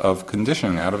force of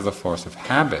conditioning, out of the force of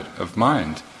habit, of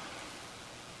mind,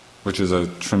 which is a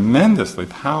tremendously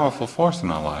powerful force in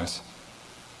our lives,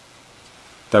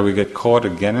 that we get caught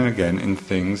again and again in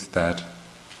things that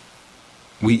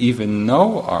we even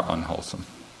know are unwholesome,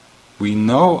 we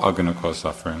know are going to cause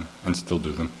suffering, and still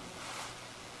do them.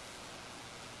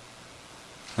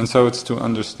 And so it's to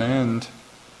understand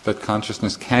that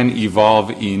consciousness can evolve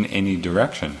in any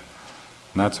direction.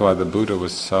 And that's why the Buddha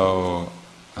was so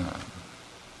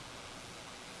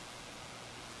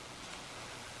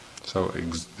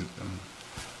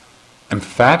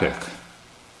emphatic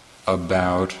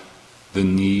about the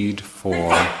need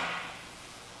for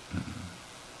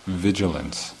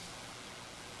vigilance,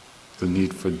 the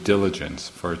need for diligence,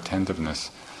 for attentiveness.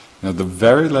 The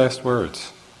very last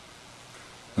words.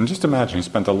 And just imagine, he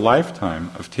spent a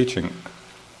lifetime of teaching,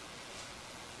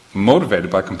 motivated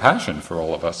by compassion for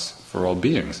all of us, for all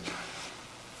beings,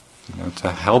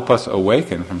 to help us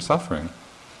awaken from suffering.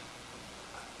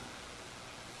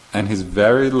 And his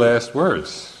very last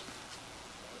words,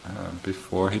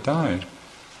 before he died,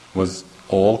 was,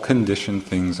 all conditioned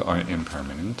things are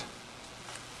impermanent.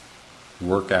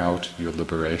 Work out your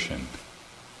liberation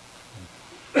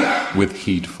with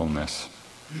heedfulness.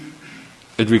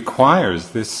 It requires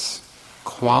this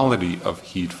quality of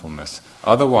heedfulness.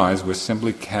 Otherwise, we're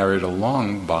simply carried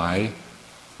along by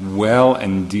well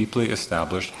and deeply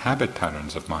established habit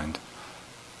patterns of mind.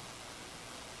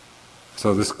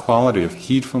 So this quality of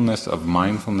heedfulness, of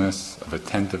mindfulness, of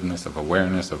attentiveness, of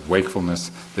awareness, of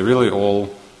wakefulness, they're really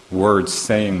all words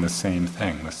saying the same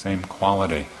thing, the same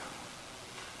quality.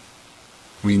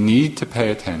 We need to pay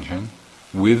attention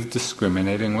with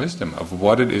discriminating wisdom of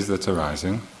what it is that's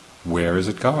arising, where is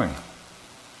it going?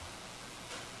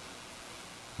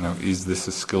 Is this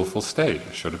a skillful state?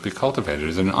 Should it be cultivated?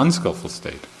 Is it an unskillful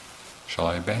state? Shall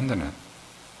I abandon it?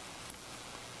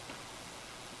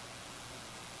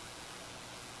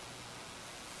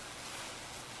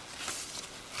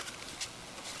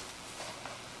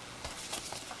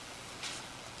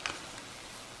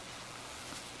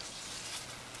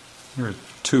 Here are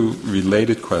two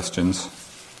related questions.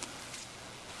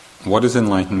 What is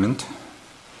enlightenment?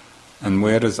 And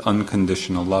where does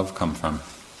unconditional love come from?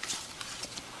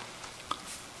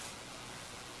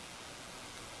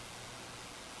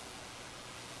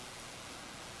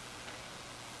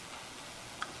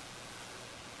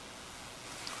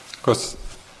 Of course,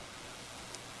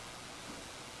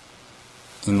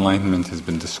 enlightenment has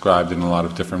been described in a lot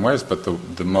of different ways, but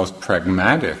the most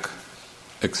pragmatic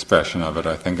expression of it,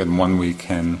 I think, and one we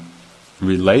can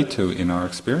relate to in our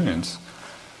experience,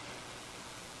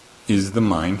 is the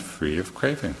mind free of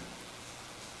craving,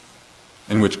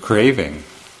 in which craving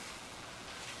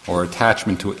or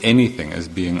attachment to anything as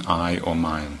being I or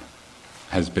mine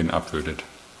has been uprooted,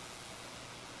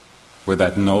 where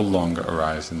that no longer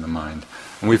arises in the mind.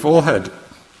 And we've all had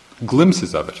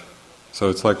glimpses of it. So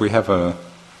it's like we've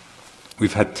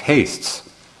had tastes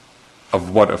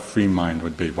of what a free mind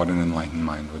would be, what an enlightened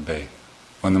mind would be,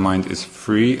 when the mind is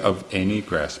free of any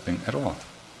grasping at all.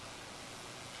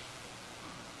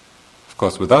 Of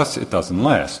course, with us, it doesn't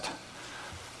last.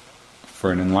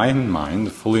 For an enlightened mind, a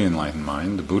fully enlightened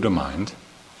mind, the Buddha mind,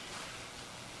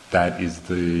 That is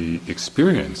the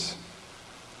experience.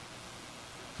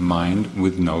 Mind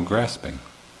with no grasping,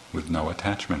 with no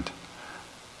attachment.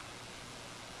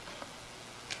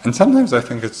 And sometimes I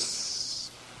think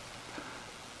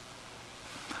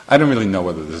I don't really know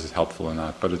whether this is helpful or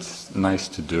not, but it's nice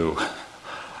to do,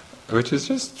 which is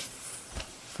just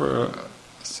for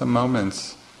some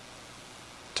moments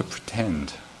to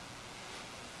pretend,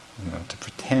 to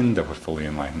pretend that we're fully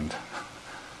enlightened.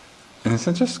 And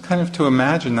so just kind of to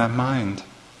imagine that mind,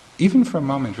 even for a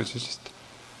moment, which is just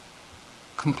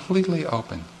completely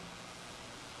open.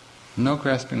 No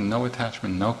grasping, no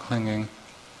attachment, no clinging,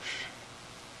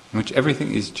 in which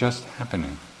everything is just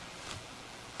happening.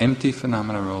 Empty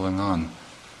phenomena rolling on,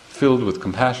 filled with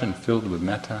compassion, filled with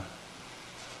metta.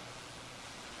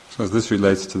 So as this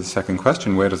relates to the second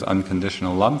question, where does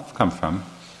unconditional love come from?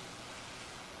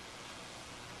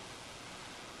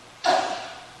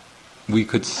 We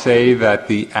could say that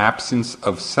the absence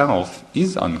of self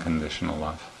is unconditional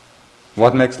love.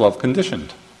 What makes love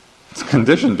conditioned? It's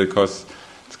conditioned because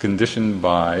it's conditioned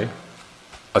by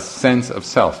a sense of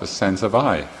self, a sense of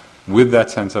I. With that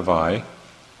sense of I,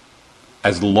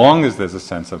 as long as there's a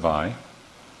sense of I,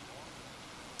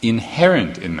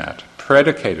 inherent in that,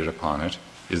 predicated upon it,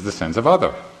 is the sense of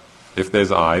other. If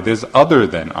there's I, there's other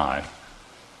than I.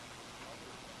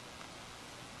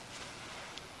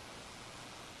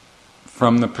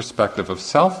 From the perspective of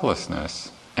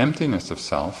selflessness, emptiness of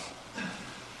self,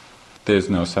 there's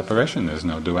no separation, there's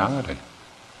no duality.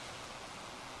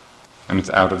 And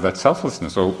it's out of that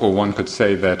selflessness. Or one could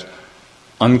say that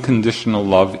unconditional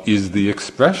love is the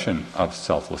expression of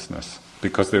selflessness,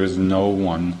 because there is no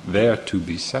one there to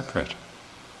be separate.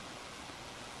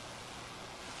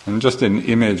 And just an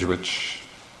image which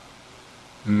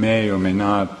may or may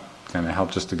not kind of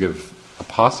help just to give a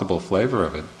possible flavor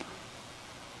of it.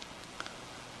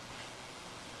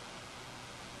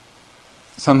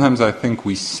 Sometimes I think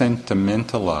we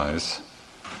sentimentalize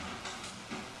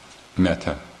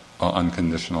metta, or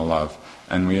unconditional love,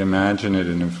 and we imagine it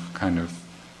in a kind of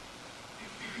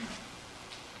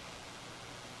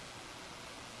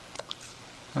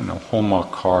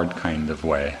Hallmark card kind of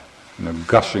way,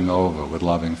 gushing over with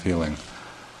loving feeling.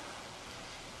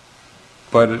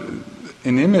 But an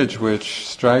image which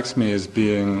strikes me as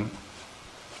being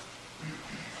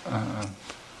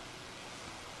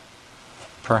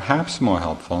perhaps more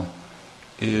helpful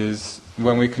is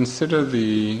when we consider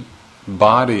the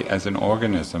body as an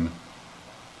organism.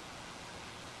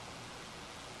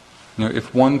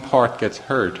 If one part gets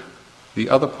hurt, the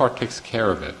other part takes care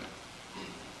of it.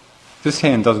 This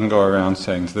hand doesn't go around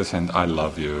saying to this hand, "I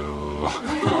love you."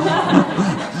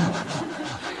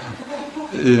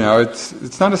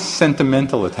 It's not a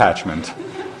sentimental attachment.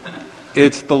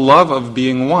 It's the love of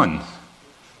being one.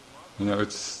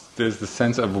 There's the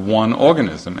sense of one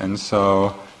organism, and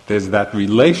so there's that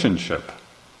relationship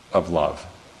of love.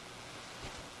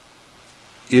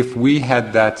 If we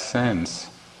had that sense,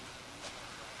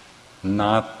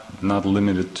 not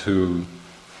limited to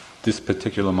this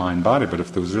particular mind-body, but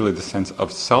if there was really the sense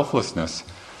of selflessness,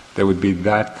 there would be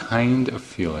that kind of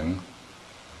feeling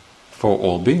for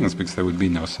all beings, because there would be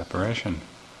no separation.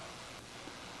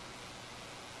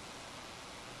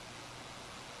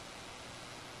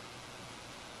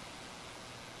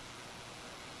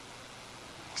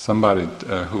 Somebody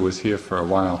who was here for a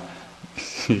while,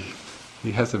 he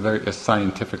has a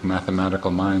scientific, mathematical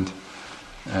mind,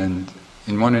 and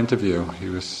in one interview he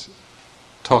was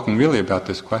talking really about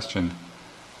this question,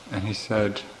 and he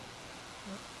said,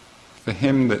 for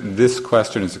him, that this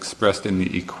question is expressed in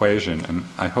the equation, and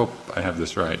I hope I have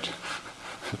this right.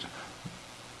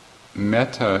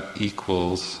 Metta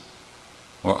equals,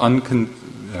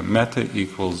 metta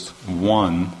equals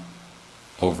 1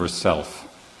 over self.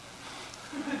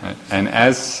 Right? And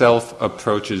as self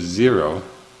approaches 0,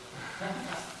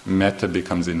 metta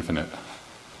becomes infinite.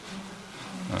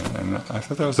 And I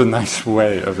thought that was a nice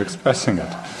way of expressing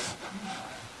it.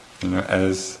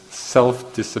 As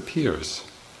self disappears,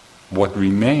 what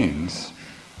remains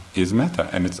is metta,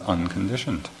 and it's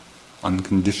unconditioned,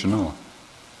 unconditional.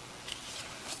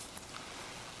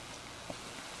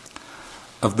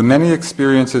 Of the many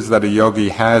experiences that a yogi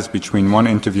has between one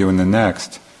interview and the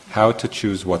next, how to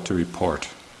choose what to report?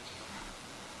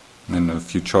 And a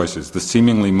few choices. The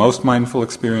seemingly most mindful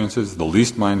experiences, the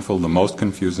least mindful, the most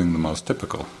confusing, the most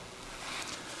typical.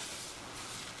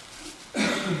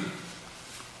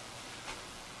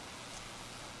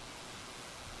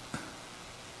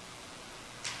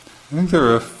 I think there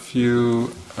are a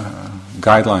few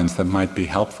guidelines that might be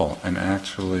helpful and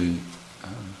actually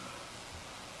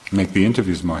make the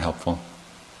interviews more helpful.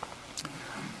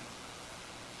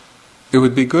 it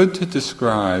would be good to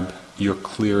describe your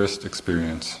clearest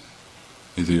experience,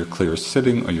 either your clearest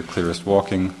sitting or your clearest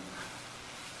walking,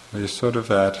 where you're sort of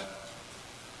at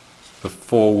the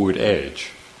forward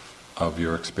edge of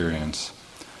your experience.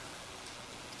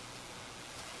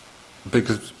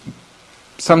 Because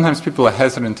sometimes people are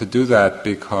hesitant to do that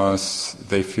because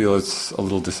they feel it's a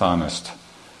little dishonest.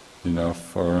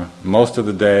 For most of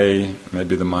the day,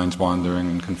 maybe the mind's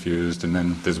wandering and confused, and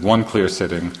then there's one clear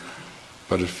sitting,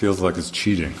 but it feels like it's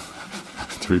cheating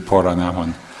to report on that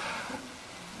one.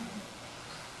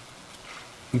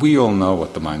 We all know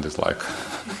what the mind is like.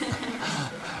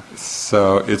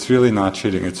 So it's really not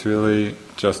cheating, it's really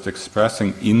just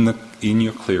expressing in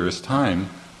your clearest time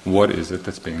what is it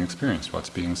that's being experienced, what's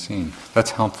being seen.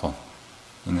 That's helpful,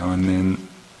 and then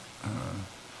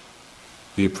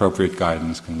the appropriate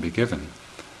guidance can be given.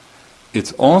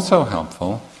 It's also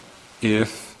helpful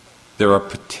if there are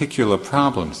particular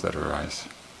problems that arise.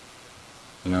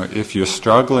 If you're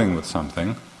struggling with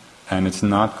something and it's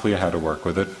not clear how to work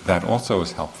with it, that also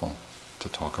is helpful to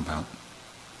talk about.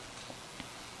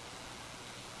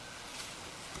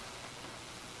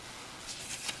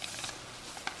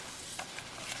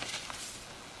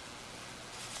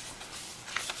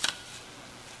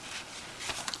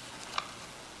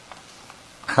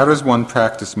 How does one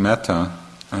practice metta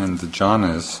and the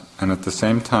jhanas, and at the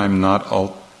same time not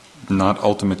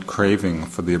ultimate craving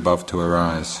for the above to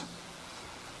arise,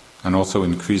 and also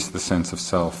increase the sense of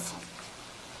self?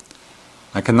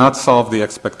 I cannot solve the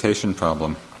expectation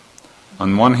problem.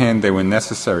 On one hand, they were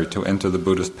necessary to enter the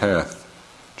Buddhist path.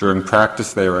 During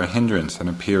practice, they are a hindrance and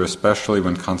appear especially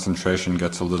when concentration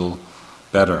gets a little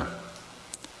better.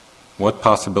 What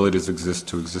possibilities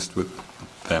exist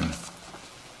with them?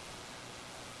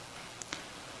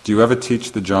 Do you ever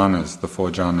teach the jhanas, the 4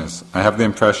 jhanas? I have the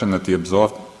impression that the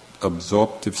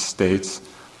absorptive states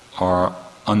are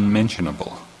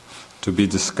unmentionable, to be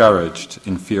discouraged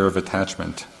in fear of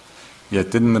attachment. Yet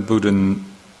didn't the Buddha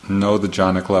know the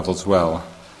jhanic levels well?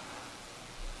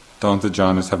 Don't the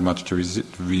jhanas have much to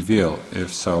reveal?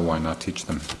 If so, why not teach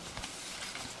them?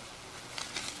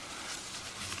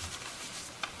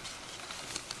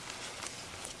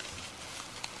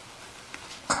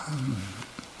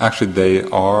 Actually, they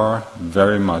are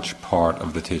very much part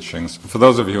of the teachings. For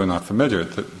those of you who are not familiar,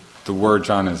 the word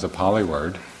jhana is a Pali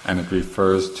word, and it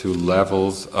refers to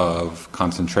levels of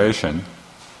concentration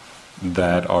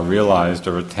that are realized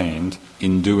or attained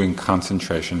in doing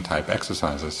concentration-type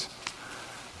exercises.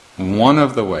 One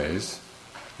of the ways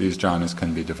these jhanas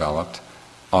can be developed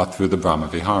are through the Brahma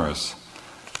Viharas.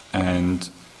 And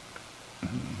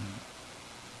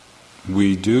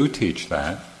we do teach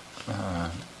that,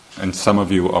 and some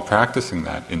of you are practicing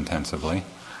that intensively.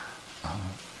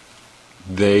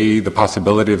 The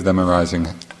possibility of them arising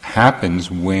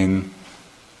happens when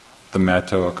the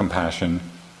metta or compassion,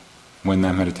 when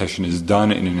that meditation is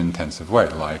done in an intensive way,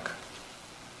 like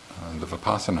the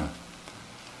vipassana.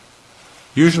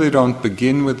 Usually don't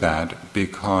begin with that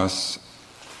because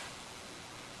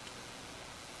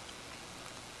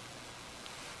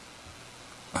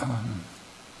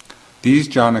these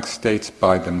jhanic states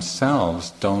by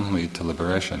themselves don't lead to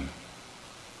liberation.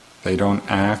 They don't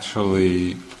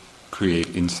actually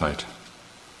create insight.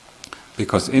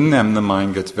 Because in them the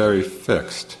mind gets very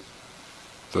fixed.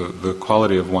 The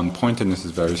quality of one-pointedness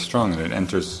is very strong, and it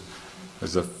enters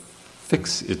as a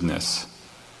fixedness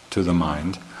to the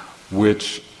mind,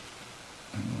 which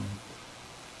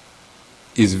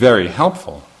is very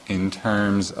helpful in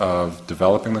terms of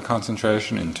developing the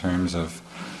concentration, in terms of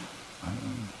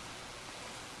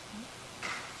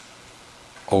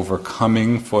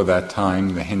overcoming for that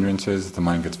time the hindrances. The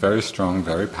mind gets very strong,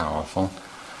 very powerful,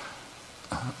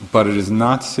 but it is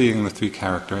not seeing the 3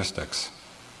 characteristics.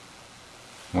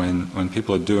 When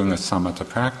people are doing a samatha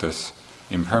practice,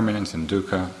 impermanence and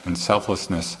dukkha and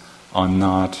selflessness are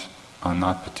not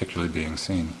particularly being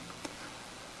seen.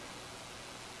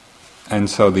 And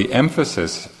so the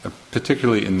emphasis,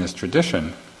 particularly in this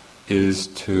tradition, is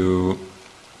to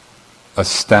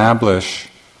establish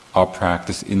our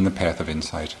practice in the path of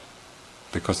insight,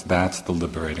 because that's the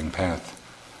liberating path.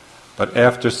 But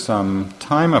after some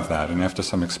time of that, and after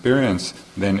some experience,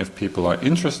 then if people are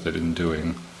interested in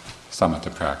doing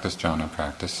samatha practice, jhana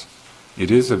practice,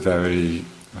 it is a very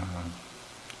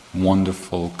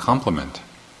wonderful complement,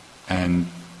 and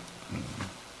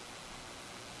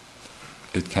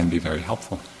it can be very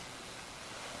helpful.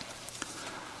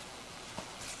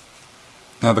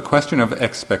 Now the question of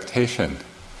expectation,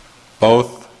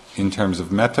 both in terms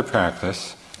of metta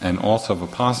practice and also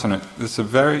vipassana, this is a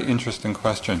very interesting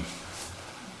question.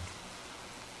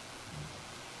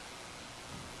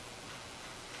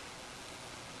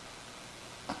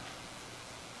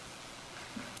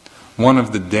 one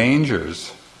of the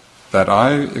dangers that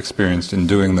I experienced in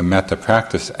doing the metta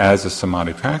practice as a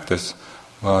samadhi practice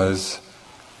was,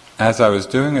 as I was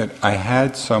doing it, I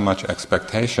had so much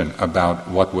expectation about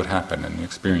what would happen and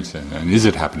experience it, and is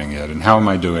it happening yet, and how am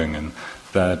I doing, and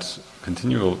that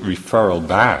continual referral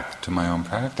back to my own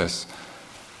practice,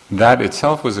 that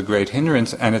itself was a great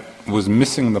hindrance, and it was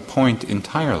missing the point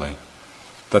entirely.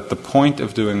 That the point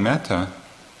of doing metta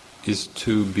is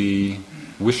to be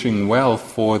wishing well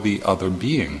for the other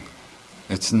being.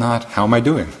 It's not, how am I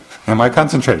doing? Am I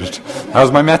concentrated?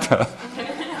 How's my metta?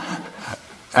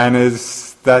 And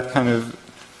that kind of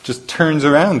just turns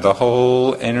around the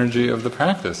whole energy of the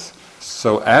practice.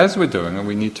 So as we're doing it,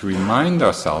 we need to remind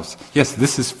ourselves, yes,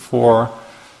 this is we're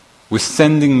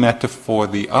sending metta for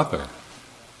the other.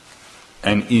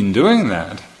 And in doing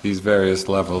that, these various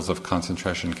levels of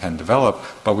concentration can develop,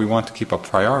 but we want to keep our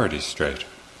priorities straight.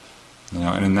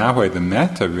 And in that way, the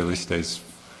metta really stays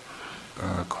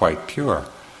quite pure.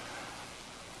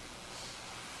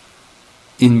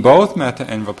 In both metta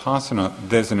and vipassana,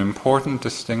 there's an important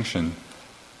distinction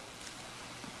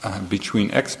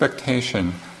between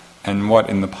expectation and what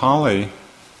in the Pali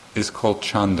is called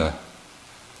chanda.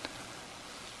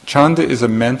 Chanda is a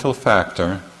mental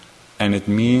factor, and it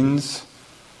means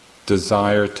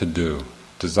desire to do,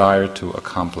 desire to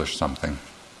accomplish something.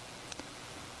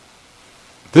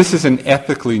 This is an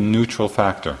ethically neutral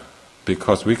factor,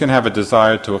 because we can have a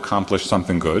desire to accomplish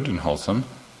something good and wholesome,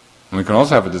 and we can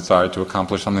also have a desire to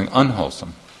accomplish something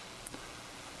unwholesome.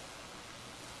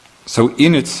 So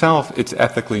in itself, it's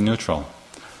ethically neutral.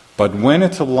 But when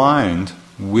it's aligned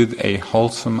with a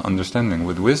wholesome understanding,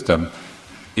 with wisdom,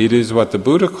 it is what the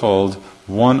Buddha called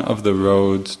one of the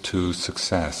roads to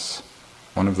success,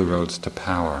 one of the roads to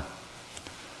power.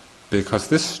 Because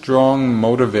this strong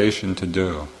motivation to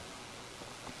do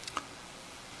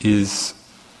is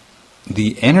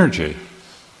the energy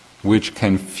which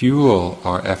can fuel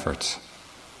our efforts.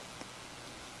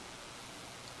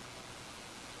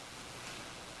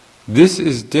 This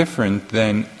is different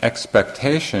than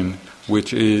expectation,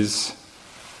 which is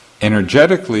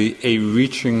energetically a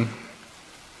reaching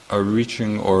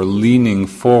or leaning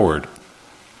forward.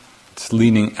 It's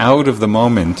leaning out of the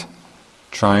moment,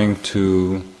 trying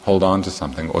to hold on to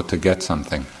something or to get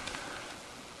something.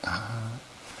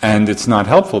 And it's not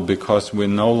helpful because we're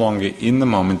no longer in the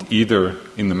moment, either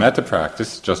in the metta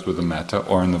practice, just with the metta,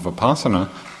 or in the vipassana,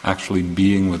 actually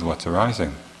being with what's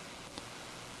arising.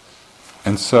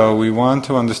 And so we want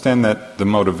to understand that the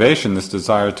motivation, this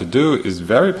desire to do, is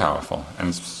very powerful, and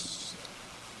it's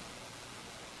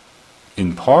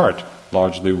in part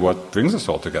largely what brings us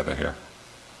all together here.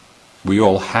 We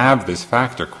all have this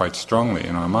factor quite strongly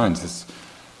in our minds,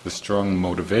 the strong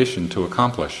motivation to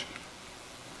accomplish.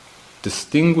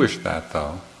 Distinguish that,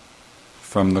 though,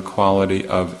 from the quality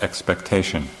of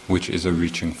expectation, which is a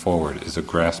reaching forward, is a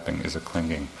grasping, is a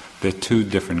clinging. They're two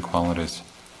different qualities.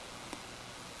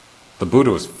 The Buddha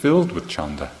was filled with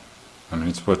chanda. I mean,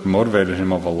 it's what motivated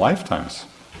him over lifetimes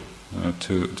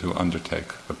to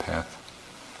undertake the path.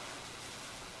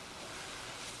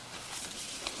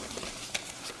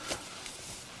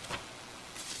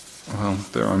 Well,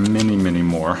 there are many, many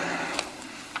more.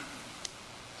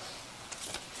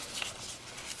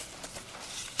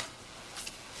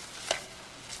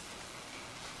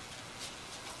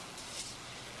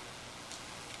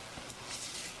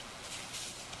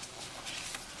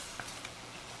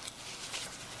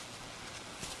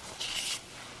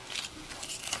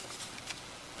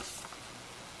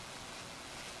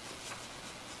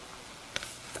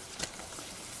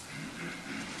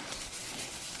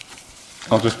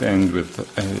 I'll just end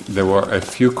with, there were a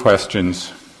few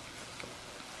questions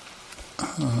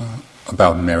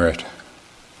about merit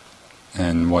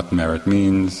and what merit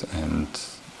means and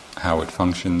how it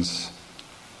functions.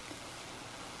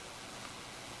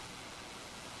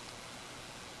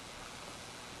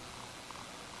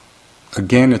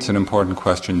 Again, it's an important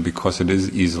question because it is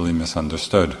easily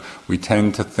misunderstood. We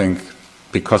tend to think,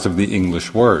 because of the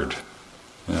English word,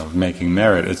 making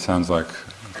merit, it sounds like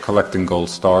collecting gold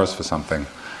stars for something,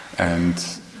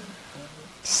 and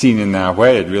seen in that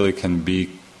way, it really can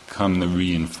become the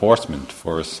reinforcement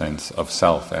for a sense of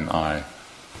self and I.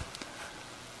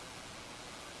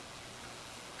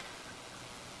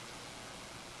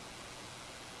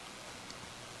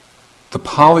 The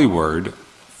Pali word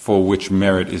for which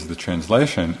merit is the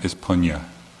translation is punya.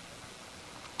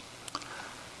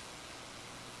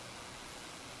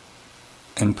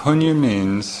 And punya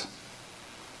means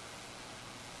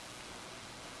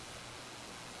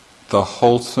the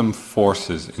wholesome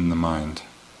forces in the mind,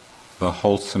 the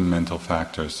wholesome mental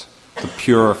factors, the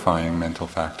purifying mental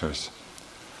factors.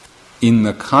 in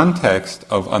the context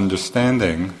of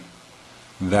understanding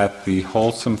that the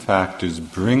wholesome factors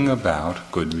bring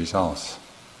about good results.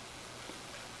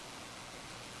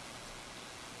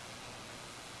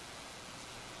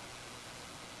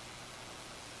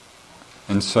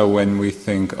 And so when we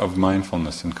think of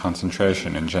mindfulness and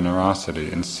concentration and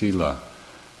generosity and sila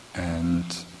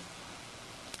and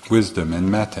wisdom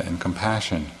and metta and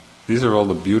compassion, these are all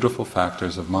the beautiful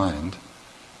factors of mind.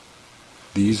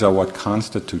 These are what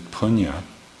constitute punya.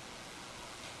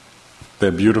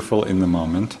 They're beautiful in the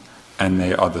moment, and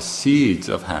they are the seeds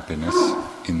of happiness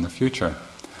in the future.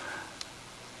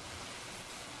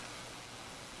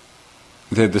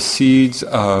 They're the seeds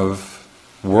of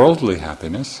worldly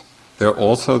happiness. They're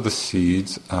also the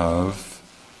seeds of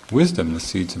wisdom, the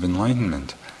seeds of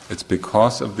enlightenment. It's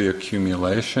because of the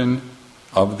accumulation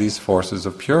of these forces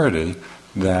of purity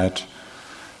that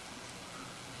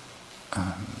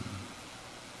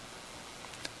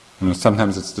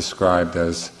sometimes it's described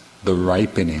as the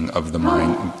ripening of the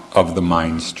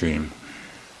mind stream.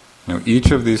 Each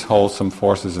of these wholesome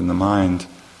forces in the mind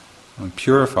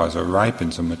purifies or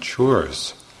ripens or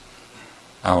matures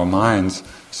our minds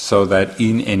so that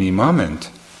in any moment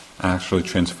actually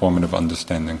transformative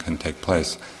understanding can take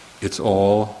place. It's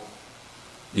all,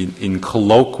 in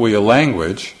colloquial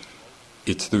language,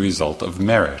 it's the result of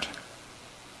merit.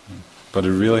 But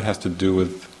it really has to do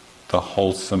with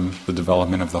the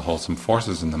development of the wholesome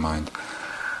forces in the mind.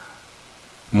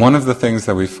 One of the things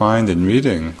that we find in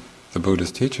reading the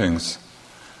Buddha's teachings,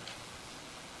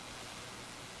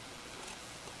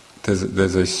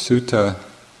 there's a sutta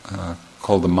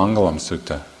called the Mangalam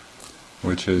Sutta,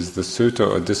 which is the sutta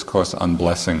or discourse on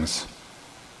blessings.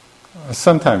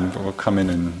 Sometime we'll come in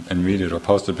and read it or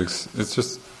post it, because it's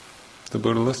just, the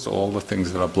Buddha lists all the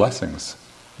things that are blessings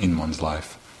in one's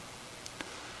life.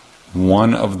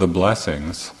 One of the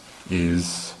blessings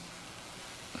is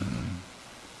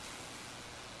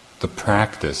the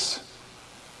practice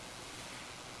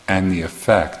and the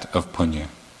effect of punya,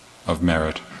 of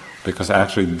merit, because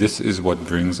actually this is what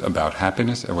brings about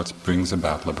happiness and what brings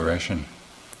about liberation.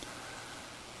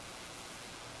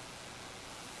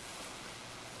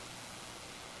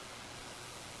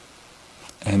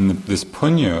 And this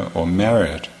punya or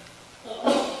merit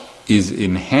is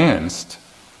enhanced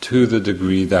to the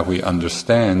degree that we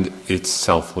understand its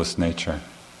selfless nature,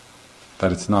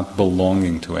 that it's not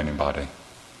belonging to anybody.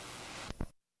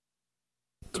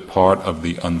 It's part of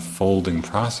the unfolding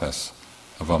process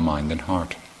of our mind and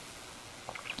heart.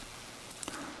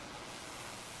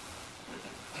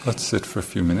 Let's sit for a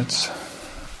few minutes,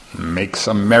 make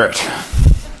some merit.